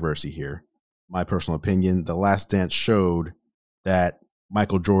controversy here. My personal opinion, The Last Dance showed that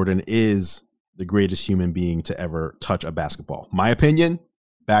Michael Jordan is the greatest human being to ever touch a basketball. My opinion,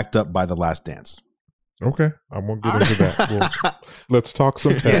 backed up by The Last Dance. Okay, I won't get into that. Let's talk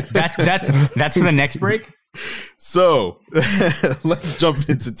some tech. That's for the next break. So let's jump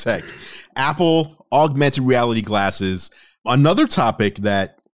into tech. Apple augmented reality glasses. Another topic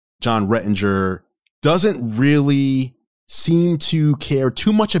that John Rettinger doesn't really seem to care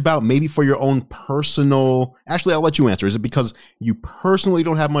too much about, maybe for your own personal... Actually, I'll let you answer. Is it because you personally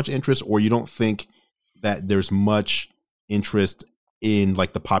don't have much interest, or you don't think that there's much interest in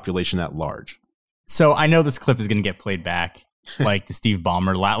like the population at large? So I know this clip is going to get played back, like the Steve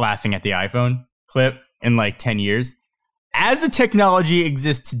Ballmer laughing at the iPhone clip in like 10 years. As the technology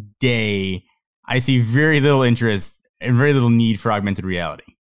exists today, I see very little interest and very little need for augmented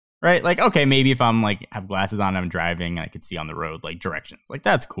reality, right? Like, okay, maybe if I'm like have glasses on, I'm driving, and I could see on the road like directions. Like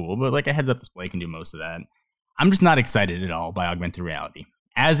that's cool, but like a heads up display can do most of that. I'm just not excited at all by augmented reality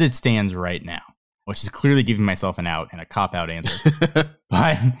as it stands right now, which is clearly giving myself an out and a cop-out answer.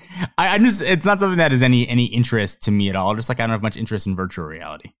 But I'm just, it's not something that is any interest to me at all. Just like I don't have much interest in virtual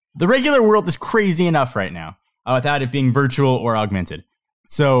reality. The regular world is crazy enough right now without it being virtual or augmented.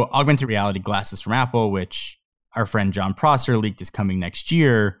 So augmented reality glasses from Apple, which our friend John Prosser leaked is coming next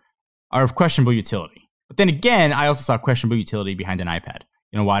year, are of questionable utility. But then again, I also saw questionable utility behind an iPad.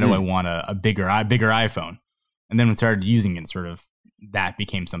 You know, why do I want a bigger iPhone? And then when I started using it, sort of, that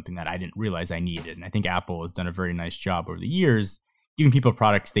became something that I didn't realize I needed. And I think Apple has done a very nice job over the years giving people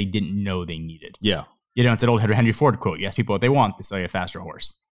products they didn't know they needed. Yeah. You know, it's that old Henry Ford quote. You ask people what they want, they sell you a faster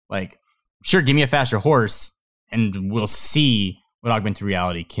horse. Like, sure, give me a faster horse and we'll see what augmented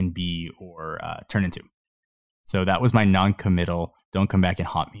reality can be or turn into. So that was my non-committal, don't come back and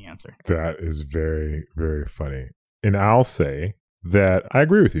haunt me answer. That is very, very funny. And I'll say that I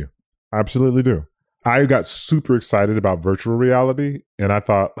agree with you. I absolutely do. I got super excited about virtual reality, and I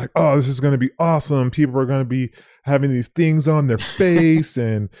thought like, oh, this is going to be awesome. People are going to be having these things on their face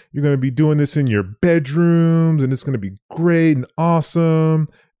and you're going to be doing this in your bedrooms and it's going to be great and awesome.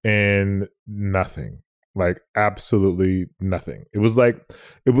 And nothing, like absolutely nothing. It was like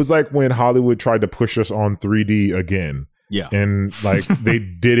when Hollywood tried to push us on 3D again. Yeah. And like they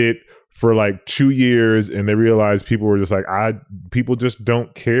did it for like 2 years and they realized people were just like, people just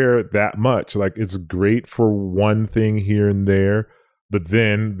don't care that much. Like it's great for one thing here and there, but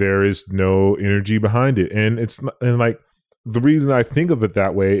then there is no energy behind it. And like the reason I think of it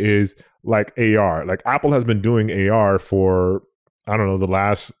that way is like AR. Like Apple has been doing AR for, I don't know, the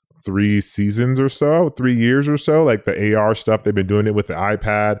last 3 seasons or so, 3 years or so. Like the AR stuff, they've been doing it with the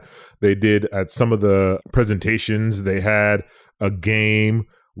iPad. They did at some of the presentations, they had a game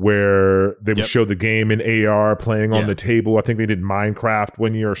where they would show the game in AR playing on the table. I think they did Minecraft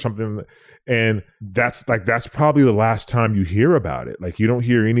one year or something. And that's probably the last time you hear about it. Like you don't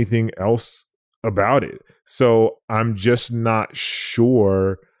hear anything else about it. So I'm just not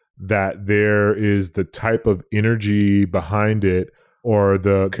sure that there is the type of energy behind it or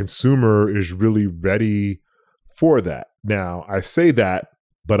the consumer is really ready for that. Now, I say that,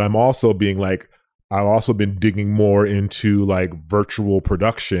 but I'm also being like, I've also been digging more into like virtual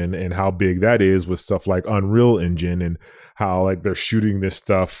production and how big that is with stuff like Unreal Engine and how like they're shooting this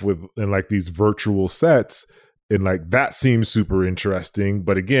stuff in like these virtual sets. And like that seems super interesting.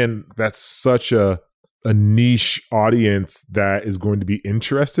 But again, that's such a niche audience that is going to be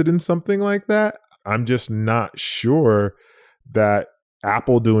interested in something like that. I'm just not sure that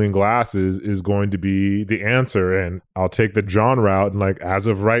Apple doing glasses is going to be the answer. And I'll take the John route. And like, as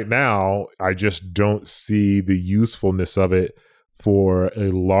of right now, I just don't see the usefulness of it for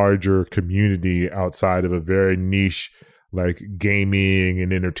a larger community outside of a very niche, like gaming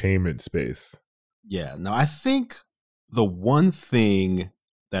and entertainment space. Yeah. Now, I think the one thing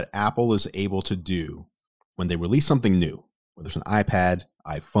that Apple is able to do when they release something new, whether it's an iPad,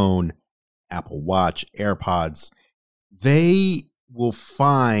 iPhone, Apple Watch, AirPods, they will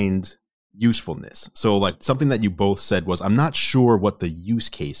find usefulness. So like something that you both said was, I'm not sure what the use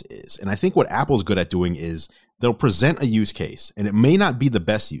case is. And I think what Apple's good at doing is they'll present a use case, and it may not be the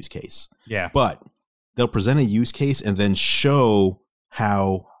best use case. Yeah. But they'll present a use case and then show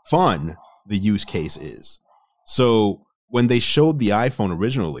how fun the use case is. So when they showed the iPhone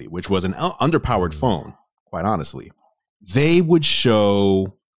originally, which was an underpowered phone, quite honestly, they would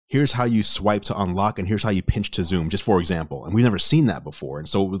show, here's how you swipe to unlock and here's how you pinch to zoom, just for example. And we've never seen that before. And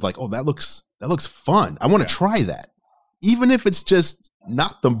so it was like, oh, that looks fun. I want to try that. Even if it's just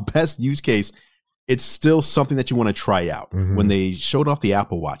not the best use case, it's still something that you want to try out. Mm-hmm. When they showed off the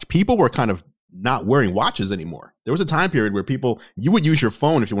Apple Watch, people were kind of not wearing watches anymore. There was a time period where you would use your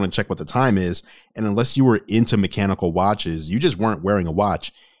phone if you want to check what the time is. And unless you were into mechanical watches, you just weren't wearing a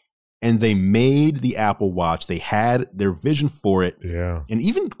watch. And they made the Apple Watch. They had their vision for it. Yeah. And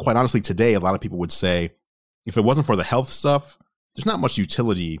even quite honestly, today, a lot of people would say, if it wasn't for the health stuff, there's not much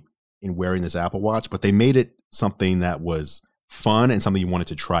utility in wearing this Apple Watch, but they made it something that was fun and something you wanted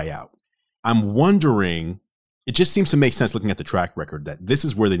to try out. I'm wondering, it just seems to make sense looking at the track record that this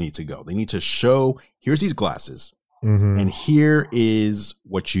is where they need to go. They need to show, here's these glasses, and here is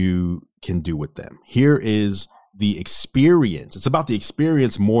what you can do with them. Here is the experience. It's about the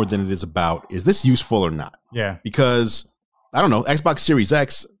experience more than it is about, is this useful or not? Yeah. Because, I don't know, Xbox Series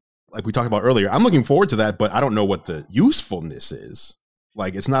X, like we talked about earlier, I'm looking forward to that, but I don't know what the usefulness is.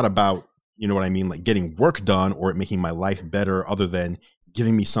 Like, it's not about, you know what I mean, like getting work done or it making my life better other than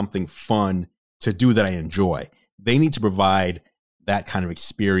giving me something fun to do that I enjoy. They need to provide that kind of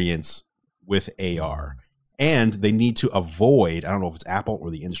experience with AR. And they need to avoid, I don't know if it's Apple or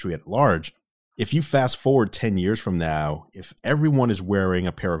the industry at large, if you fast forward 10 years from now, if everyone is wearing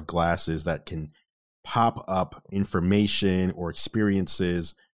a pair of glasses that can pop up information or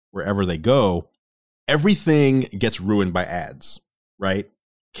experiences wherever they go, everything gets ruined by ads, right?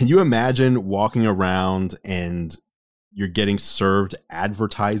 Can you imagine walking around and you're getting served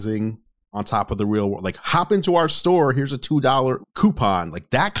advertising on top of the real world? Like, hop into our store, here's a $2 coupon.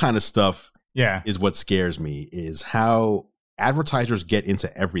 Like, that kind of stuff is what scares me, is how advertisers get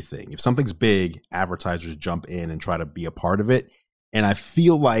into everything. If something's big, advertisers jump in and try to be a part of it. And I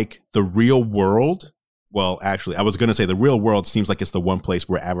feel like the real world, well, actually, I was going to say the real world seems like it's the one place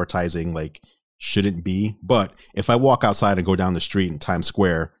where advertising like shouldn't be. But if I walk outside and go down the street in Times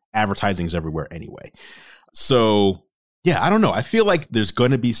Square, advertising's everywhere anyway. So yeah, I don't know. I feel like there's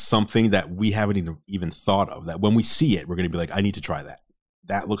going to be something that we haven't even thought of, that when we see it, we're going to be like, I need to try that.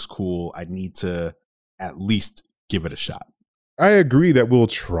 That looks cool. I need to at least give it a shot. I agree that we'll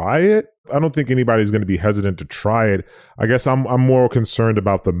try it. I don't think anybody's going to be hesitant to try it. I guess I'm more concerned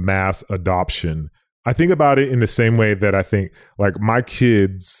about the mass adoption. I think about it in the same way that I think, like, my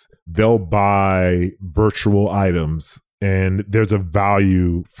kids, they'll buy virtual items and there's a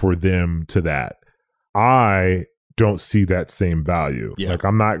value for them to that. I don't see that same value. Yeah. Like,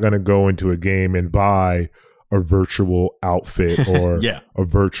 I'm not going to go into a game and buy a virtual outfit or a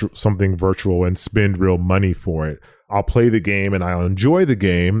virtual something virtual and spend real money for it. I'll play the game and I'll enjoy the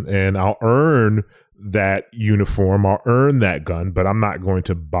game and I'll earn that uniform, I'll earn that gun, but I'm not going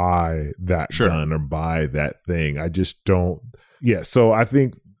to buy that gun or buy that thing. I just don't. Yeah. So I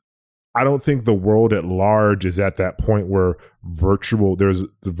don't think the world at large is at that point where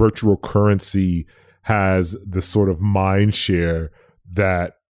the virtual currency has the sort of mind share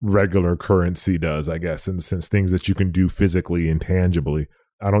that regular currency does, I guess, in the sense things that you can do physically and tangibly.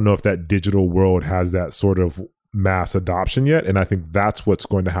 I don't know if that digital world has that sort of mass adoption yet. And I think that's what's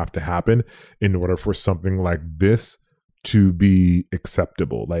going to have to happen in order for something like this to be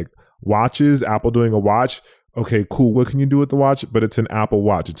acceptable. Like watches, Apple doing a watch. Okay, cool. What can you do with the watch? But it's an Apple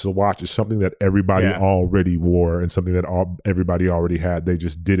Watch. It's a watch. It's something that everybody already wore and something that everybody already had. They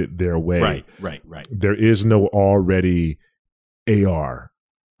just did it their way. Right. There is no already AR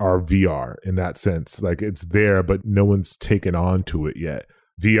or VR in that sense. Like, it's there, but no one's taken on to it yet.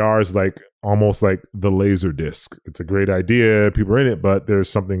 VR is like almost like the laser disc. It's a great idea. People are in it, but there's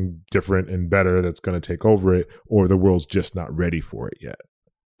something different and better that's going to take over it, or the world's just not ready for it yet.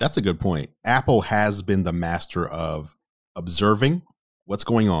 That's a good point. Apple has been the master of observing what's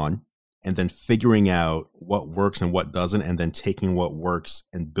going on and then figuring out what works and what doesn't, and then taking what works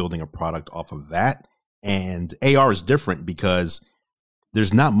and building a product off of that. And AR is different because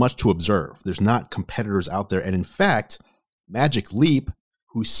there's not much to observe. There's not competitors out there. And in fact, Magic Leap,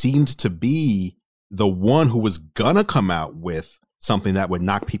 who seemed to be the one who was gonna come out with something that would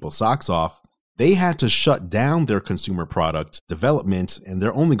knock people's socks off, they had to shut down their consumer product development, and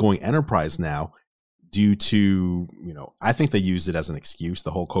they're only going enterprise now due to, I think they used it as an excuse,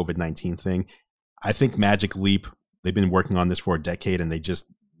 the whole COVID-19 thing. I think Magic Leap, they've been working on this for a decade and they just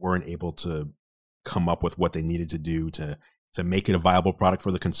weren't able to come up with what they needed to do to make it a viable product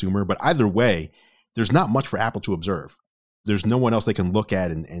for the consumer. But either way, there's not much for Apple to observe. There's no one else they can look at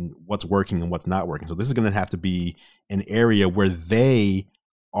and what's working and what's not working. So this is going to have to be an area where they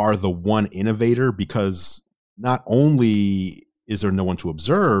are the one innovator, because not only is there no one to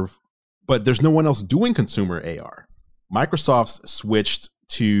observe, but there's no one else doing consumer AR. Microsoft's switched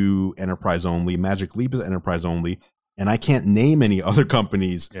to enterprise only. Magic Leap is enterprise only. And I can't name any other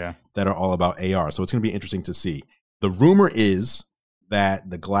companies that are all about AR. So it's going to be interesting to see. The rumor is that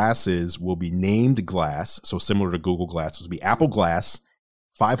the glasses will be named Glass, so similar to Google Glass. It will be Apple Glass,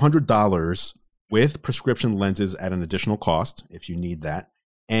 $500 with prescription lenses at an additional cost if you need that.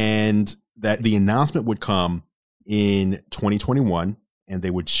 And that the announcement would come in 2021 and they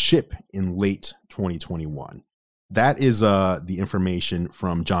would ship in late 2021. That is the information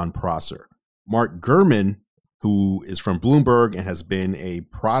from John Prosser. Mark Gurman, who is from Bloomberg and has been a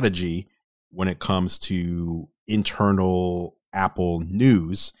prodigy when it comes to internal Apple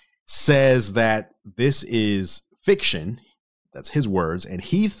news, says that this is fiction. That's his words. And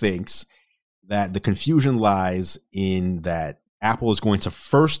he thinks that the confusion lies in that Apple is going to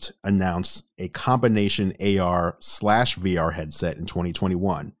first announce a combination AR/VR headset in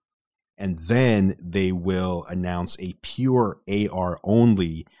 2021. And then they will announce a pure AR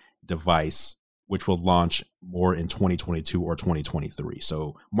only device, which will launch more in 2022 or 2023.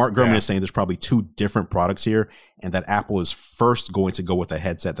 So Mark Gurman is saying there's probably two different products here, and that Apple is first going to go with a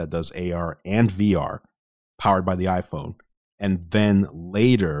headset that does AR and VR powered by the iPhone. And then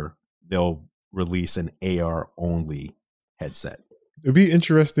later they'll release an AR only headset. It'd be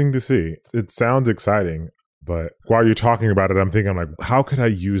interesting to see. It sounds exciting, but while you're talking about it, I'm thinking like, how could I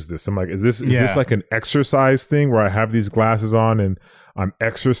use this? I'm like, is this like an exercise thing where I have these glasses on and I'm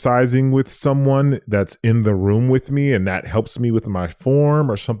exercising with someone that's in the room with me and that helps me with my form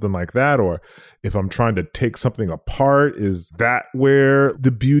or something like that? Or if I'm trying to take something apart, is that where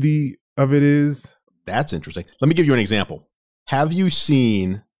the beauty of it is? That's interesting. Let me give you an example. Have you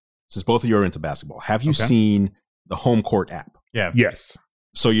seen, since both of you are into basketball, have you seen the Home Court app? Yeah. Yes.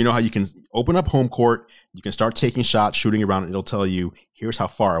 So you know how you can open up Home Court, you can start taking shots, shooting around, and it'll tell you, here's how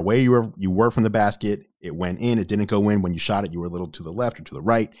far away you were from the basket. It went in, it didn't go in. When you shot it, you were a little to the left or to the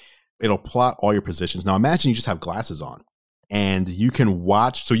right. It'll plot all your positions. Now imagine you just have glasses on and you can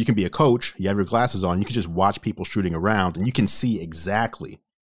watch. So you can be a coach, you have your glasses on, you can just watch people shooting around and you can see exactly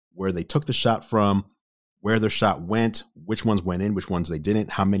where they took the shot from, where their shot went, which ones went in, which ones they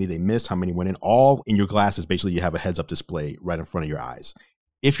didn't, how many they missed, how many went in, all in your glasses. Basically, you have a heads-up display right in front of your eyes.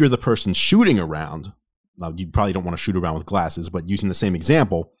 If you're the person shooting around, now you probably don't want to shoot around with glasses, but using the same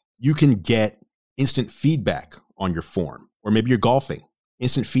example, you can get instant feedback on your form, or maybe you're golfing,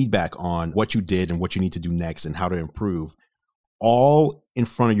 instant feedback on what you did and what you need to do next and how to improve, all in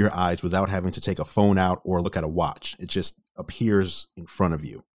front of your eyes without having to take a phone out or look at a watch. It just appears in front of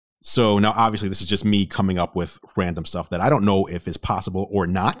you. So now, obviously, this is just me coming up with random stuff that I don't know if is possible or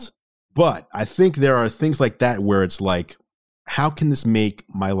not. But I think there are things like that where it's like, how can this make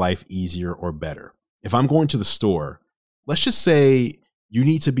my life easier or better? If I'm going to the store, let's just say you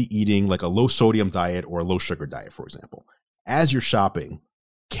need to be eating like a low sodium diet or a low sugar diet, for example. As you're shopping,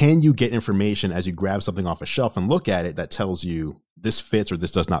 can you get information as you grab something off a shelf and look at it that tells you this fits or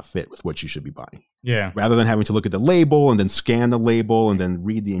this does not fit with what you should be buying? Yeah. Rather than having to look at the label and then scan the label and then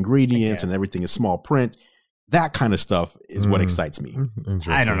read the ingredients and everything is small print. That kind of stuff is what excites me.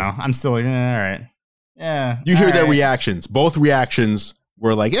 I don't know. I'm still like, all right. Yeah. You hear their reactions. Both reactions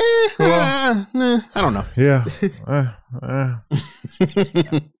were like, I don't know. Yeah.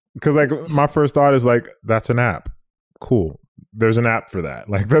 Because like my first thought is like, that's an app. Cool. There's an app for that.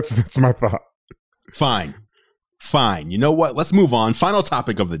 Like that's my thought. Fine. You know what? Let's move on. Final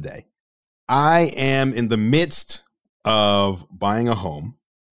topic of the day. I am in the midst of buying a home,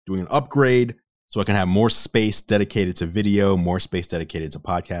 doing an upgrade so I can have more space dedicated to video, more space dedicated to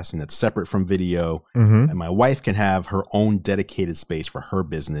podcasting that's separate from video. And my wife can have her own dedicated space for her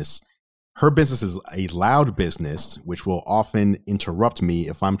business. Her business is a loud business, which will often interrupt me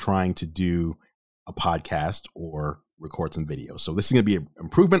if I'm trying to do a podcast or record some video. So this is going to be an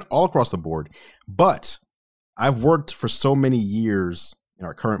improvement all across the board. But I've worked for so many years in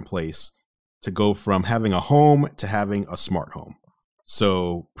our current place to go from having a home to having a smart home.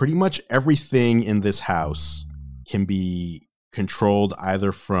 So pretty much everything in this house can be controlled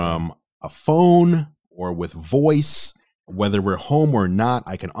either from a phone or with voice. Whether we're home or not,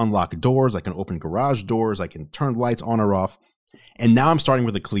 I can unlock doors, I can open garage doors, I can turn lights on or off. And now I'm starting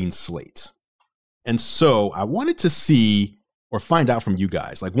with a clean slate. And so I wanted to see or find out from you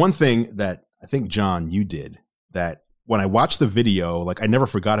guys, like one thing that I think, John, you did that when I watched the video, like I never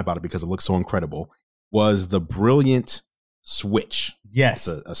forgot about it because it looks so incredible, was the Brilliant switch. Yes.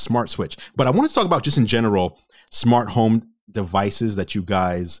 It's a smart switch. But I want to talk about just in general, smart home devices that you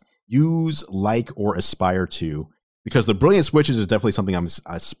guys use, like, or aspire to, because the Brilliant switches is definitely something I'm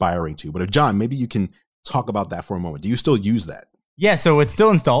aspiring to. But John, maybe you can talk about that for a moment. Do you still use that? Yeah, so it's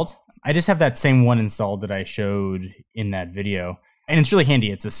still installed. I just have that same one installed that I showed in that video. And it's really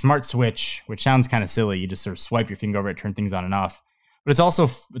handy. It's a smart switch, which sounds kind of silly. You just sort of swipe your finger over it, turn things on and off. But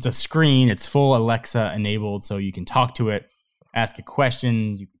it's a screen. It's full Alexa enabled, so you can talk to it, ask a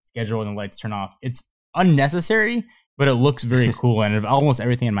question, you can schedule when the lights turn off. It's unnecessary, but it looks very cool. And of almost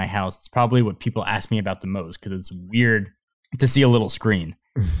everything in my house, it's probably what people ask me about the most because it's weird to see a little screen.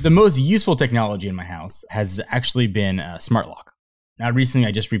 The most useful technology in my house has actually been a smart lock. Now, recently,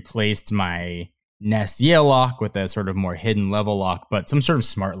 I just replaced my Nest Yale lock with a sort of more hidden level lock, but some sort of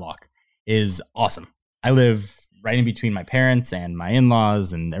smart lock is awesome. I live right in between my parents and my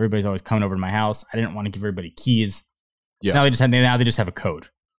in-laws, and everybody's always coming over to my house. I didn't want to give everybody keys. Yeah. Now they just have a code.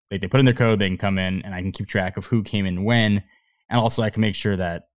 They put in their code, they can come in, and I can keep track of who came in when, and also I can make sure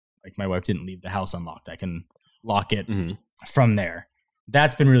that like my wife didn't leave the house unlocked. I can lock it from there.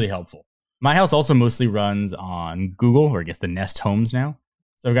 That's been really helpful. My house also mostly runs on Google, or I guess the Nest Homes now.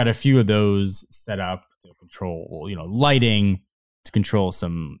 So I've got a few of those set up to control, lighting, to control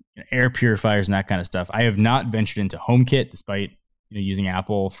some air purifiers and that kind of stuff. I have not ventured into HomeKit despite using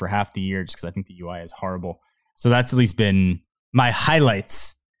Apple for half the year just because I think the UI is horrible. So that's at least been my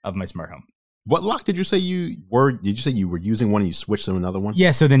highlights of my smart home. What lock did you say you were? Did you say you were using one and you switched to another one?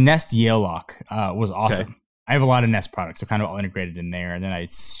 Yeah, so the Nest Yale lock was awesome. Okay. I have a lot of Nest products, so kind of all integrated in there. And then I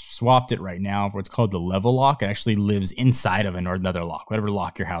swapped it right now for what's called the Level Lock. It actually lives inside of another lock. Whatever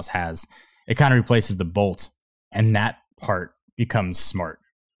lock your house has, it kind of replaces the bolt, and that part becomes smart.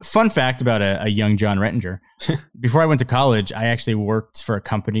 Fun fact about a young John Rettinger. Before I went to college, I actually worked for a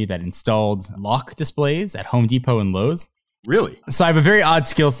company that installed lock displays at Home Depot and Lowe's. Really? So I have a very odd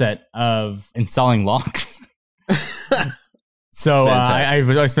skill set of installing locks. So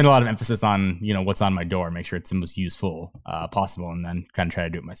I spend a lot of emphasis on, what's on my door, make sure it's the most useful possible, and then kind of try to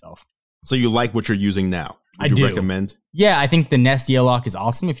do it myself. So you like what you're using now? Would you recommend? Yeah, I think the Nest Yale lock is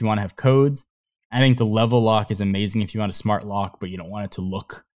awesome if you want to have codes. I think the Level Lock is amazing if you want a smart lock, but you don't want it to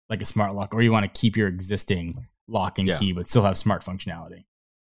look like a smart lock, or you want to keep your existing lock and key, but still have smart functionality.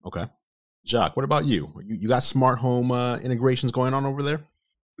 Okay. Jacques, what about you? You got smart home integrations going on over there?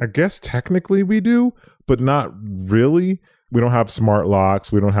 I guess technically we do, but not really. We don't have smart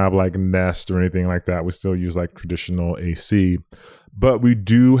locks. We don't have like Nest or anything like that. We still use like traditional AC, but we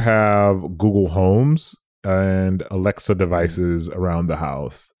do have Google Homes and Alexa devices around the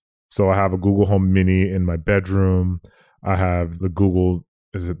house. So I have a Google Home Mini in my bedroom. I have the Google,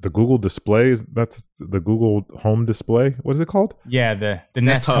 is it the Google Display? That's the Google Home Display. What is it called? Yeah, the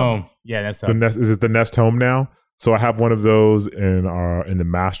Nest Home. Yeah, that's the Nest. Is it the Nest Home now? So I have one of those in the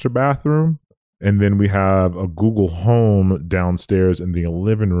master bathroom. And then we have a Google Home downstairs in the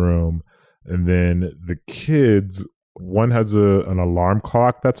living room. And then the kids, one has an alarm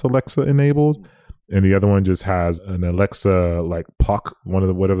clock that's Alexa enabled. And the other one just has an Alexa like puck,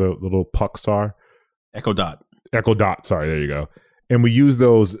 whatever the little pucks are. Echo Dot. Sorry, there you go. And we use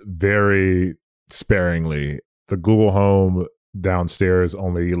those very sparingly. The Google Home downstairs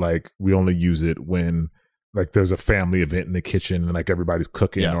we only use it when like there's a family event in the kitchen and like everybody's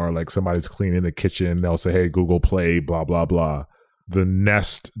cooking or like somebody's cleaning the kitchen. They'll say, hey, Google Play, blah, blah, blah. The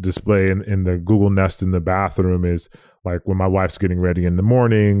Nest display in the Google Nest in the bathroom is like when my wife's getting ready in the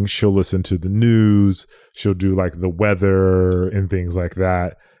morning, she'll listen to the news. She'll do like the weather and things like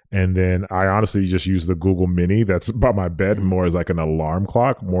that. And then I honestly just use the Google Mini that's by my bed more as like an alarm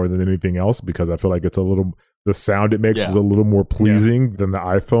clock more than anything else because I feel like the sound it makes is a little more pleasing than the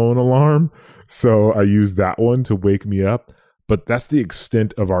iPhone alarm. So I use that one to wake me up. But that's the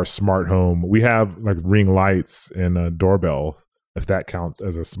extent of our smart home. We have like ring lights and a doorbell, if that counts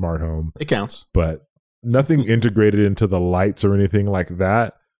as a smart home. It counts. But nothing integrated into the lights or anything like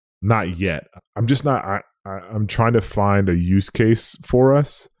that. Not yet. I'm just not, I'm trying to find a use case for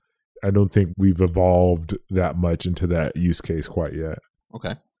us. I don't think we've evolved that much into that use case quite yet.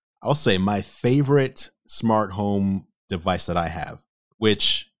 Okay. I'll say my favorite smart home device that I have,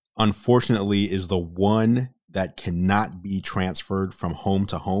 which unfortunately is the one that cannot be transferred from home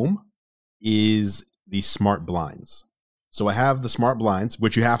to home, is the smart blinds. So I have the smart blinds,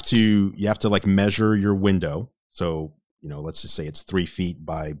 which you have to like measure your window. So, let's just say it's 3 feet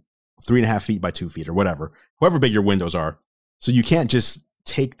by 3.5 feet by 2 feet or whatever, however big your windows are. So you can't just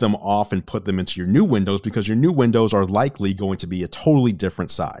take them off and put them into your new windows because your new windows are likely going to be a totally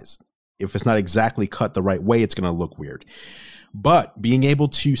different size. if it's not exactly cut the right way, it's going to look weird. But being able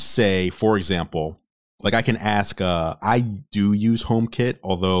to say, for example, like I can ask, I do use HomeKit,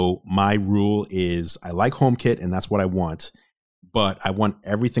 although my rule is I like HomeKit and that's what I want. But I want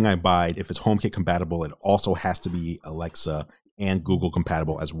everything I buy, if it's HomeKit compatible, it also has to be Alexa and Google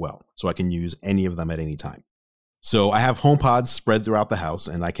compatible as well. So I can use any of them at any time. So I have HomePods spread throughout the house,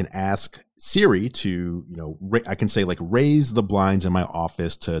 and I can ask Siri to, I can say like raise the blinds in my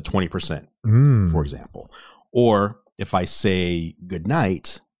office to 20%, for example. Or if I say good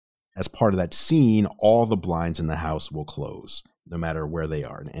night, as part of that scene, all the blinds in the house will close, no matter where they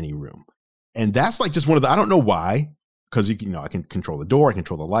are in any room. And that's like just one of the, I don't know why, because I can control the door, I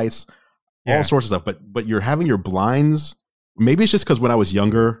control the lights, all sorts of stuff. But you're having your blinds. Maybe it's just because when I was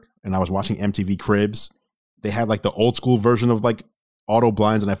younger and I was watching MTV Cribs, they had like the old school version of like auto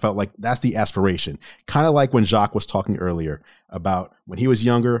blinds, and I felt like that's the aspiration. Kind of like when Jacques was talking earlier about when he was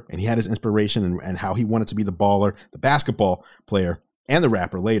younger and he had his inspiration and how he wanted to be the baller, the basketball player, and the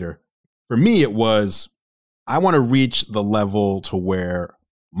rapper later. For me, it was, I want to reach the level to where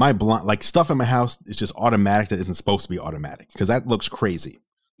my blind, like stuff in my house is just automatic that isn't supposed to be automatic, because that looks crazy.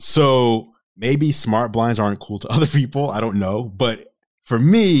 So maybe smart blinds aren't cool to other people. I don't know. But for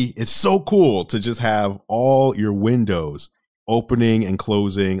me, it's so cool to just have all your windows opening and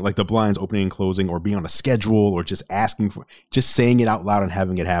closing, like the blinds opening and closing, or being on a schedule, or just just saying it out loud and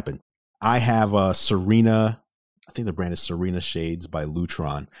having it happen. I have a Serena, I think the brand is Serena Shades by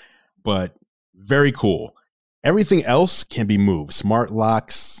Lutron, but very cool. Everything else can be moved. Smart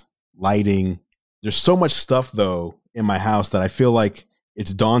locks, lighting. There's so much stuff though in my house that I feel like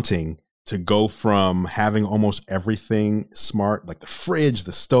it's daunting to go from having almost everything smart, like the fridge,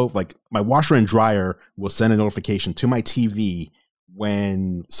 the stove, like my washer and dryer will send a notification to my TV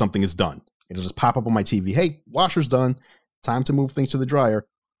when something is done. It'll just pop up on my TV. Hey, washer's done. Time to move things to the dryer.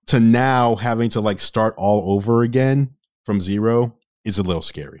 To now having to like start all over again from zero is a little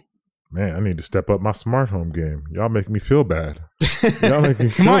scary. Man, I need to step up my smart home game. Y'all make me feel bad. Y'all make me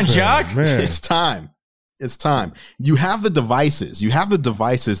feel Come on, bad, Jacques. man. It's time. It's time. You have the devices. You have the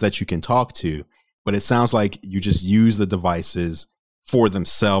devices that you can talk to, but it sounds like you just use the devices for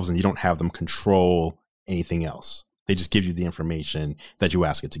themselves and you don't have them control anything else. They just give you the information that you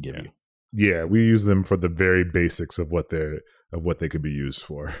ask it to give you. Yeah, we use them for the very basics of what they could be used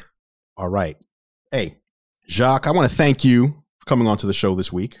for. All right. Hey, Jacques, I want to thank you for coming on to the show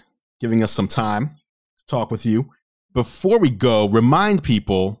this week, giving us some time to talk with you. Before we go, remind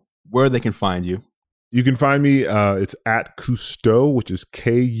people where they can find you. You can find me, it's at Kustoo, which is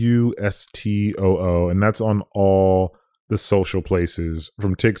Kustoo, and that's on all the social places,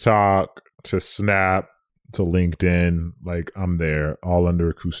 from TikTok to Snap to LinkedIn. Like, I'm there, all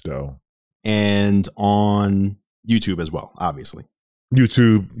under Kustoo. And on YouTube as well, obviously.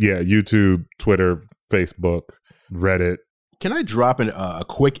 YouTube, Twitter, Facebook, Reddit. Can I drop a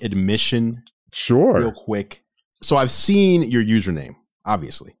quick admission? Sure. Real quick. So I've seen your username,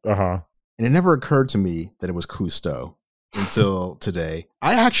 obviously. Uh-huh. And it never occurred to me that it was Kustoo until today.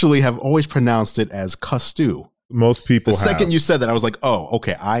 I actually have always pronounced it as Kustoo. Most people The second you said that, I was like, oh,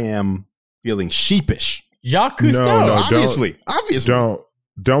 okay, I am feeling sheepish. Jacques Cousteau. No, Obviously.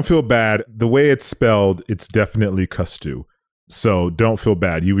 Don't feel bad. The way it's spelled, it's definitely Kustoo. So don't feel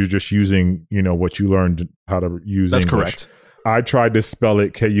bad. You were just using, what you learned how to use That's English. correct. I tried to spell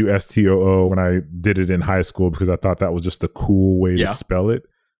it Kustoo when I did it in high school because I thought that was just a cool way to spell it.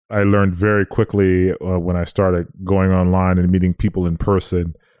 I learned very quickly when I started going online and meeting people in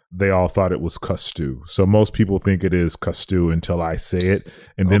person, they all thought it was Kustoo. So most people think it is Kustoo until I say it.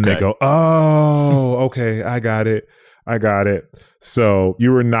 And then they go, oh, okay, I got it. So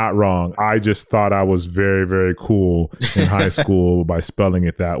you were not wrong. I just thought I was very, very cool in high school by spelling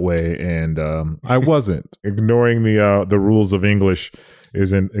it that way. And I wasn't. Ignoring the rules of English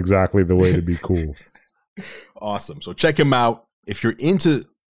isn't exactly the way to be cool. Awesome. So check him out. If you're into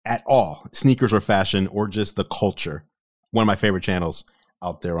at all sneakers or fashion or just the culture, one of my favorite channels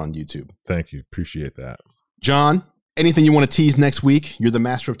out there on YouTube. Thank you. Appreciate that. John, anything you want to tease next week? You're the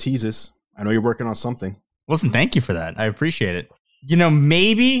master of teases. I know you're working on something. Listen, thank you for that. I appreciate it.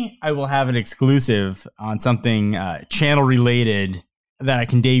 Maybe I will have an exclusive on something channel related that I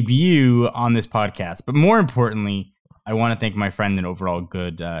can debut on this podcast. But more importantly, I want to thank my friend and overall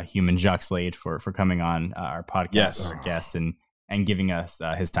good human, Jacques Slade, for coming on our podcast as our guest and giving us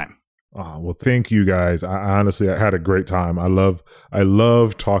his time. Oh, well, thank you guys. I honestly had a great time. I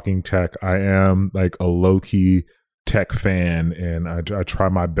love talking tech. I am like a low-key tech fan, and I try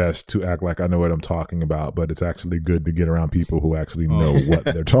my best to act like I know what I'm talking about, but it's actually good to get around people who actually know what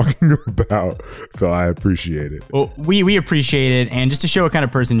they're talking about. So I appreciate it. Well, we appreciate it. And just to show what kind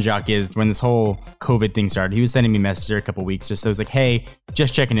of person Jacques is, when this whole COVID thing started, he was sending me messages a couple weeks just so I was like, hey,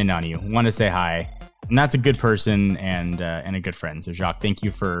 just checking in on you. Want to say hi. And that's a good person and a good friend. So Jacques, thank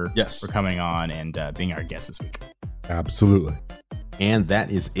you for coming on and being our guest this week. Absolutely. And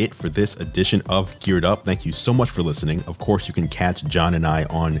that is it for this edition of Geared Up. Thank you so much for listening. Of course, you can catch John and I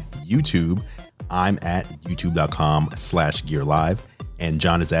on YouTube. I'm at youtube.com/GearLive, and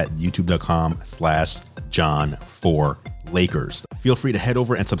John is at youtube.com/John4Lakers. Feel free to head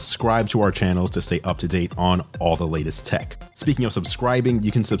over and subscribe to our channels to stay up to date on all the latest tech. Speaking of subscribing,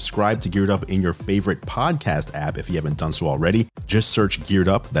 you can subscribe to Geared Up in your favorite podcast app if you haven't done so already. Just search Geared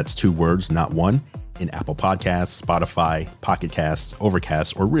Up, that's 2 words, not one, in Apple Podcasts, Spotify, Pocket Casts,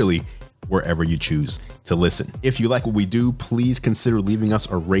 Overcast, or really wherever you choose to listen. If you like what we do, please consider leaving us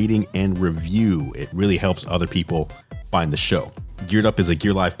a rating and review. It really helps other people find the show. Geared Up is a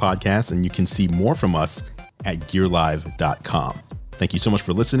Gear Live podcast, and you can see more from us at gearlive.com. Thank you so much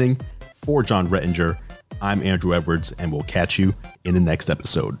for listening. For John Rettinger, I'm Andrew Edwards, and we'll catch you in the next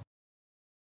episode.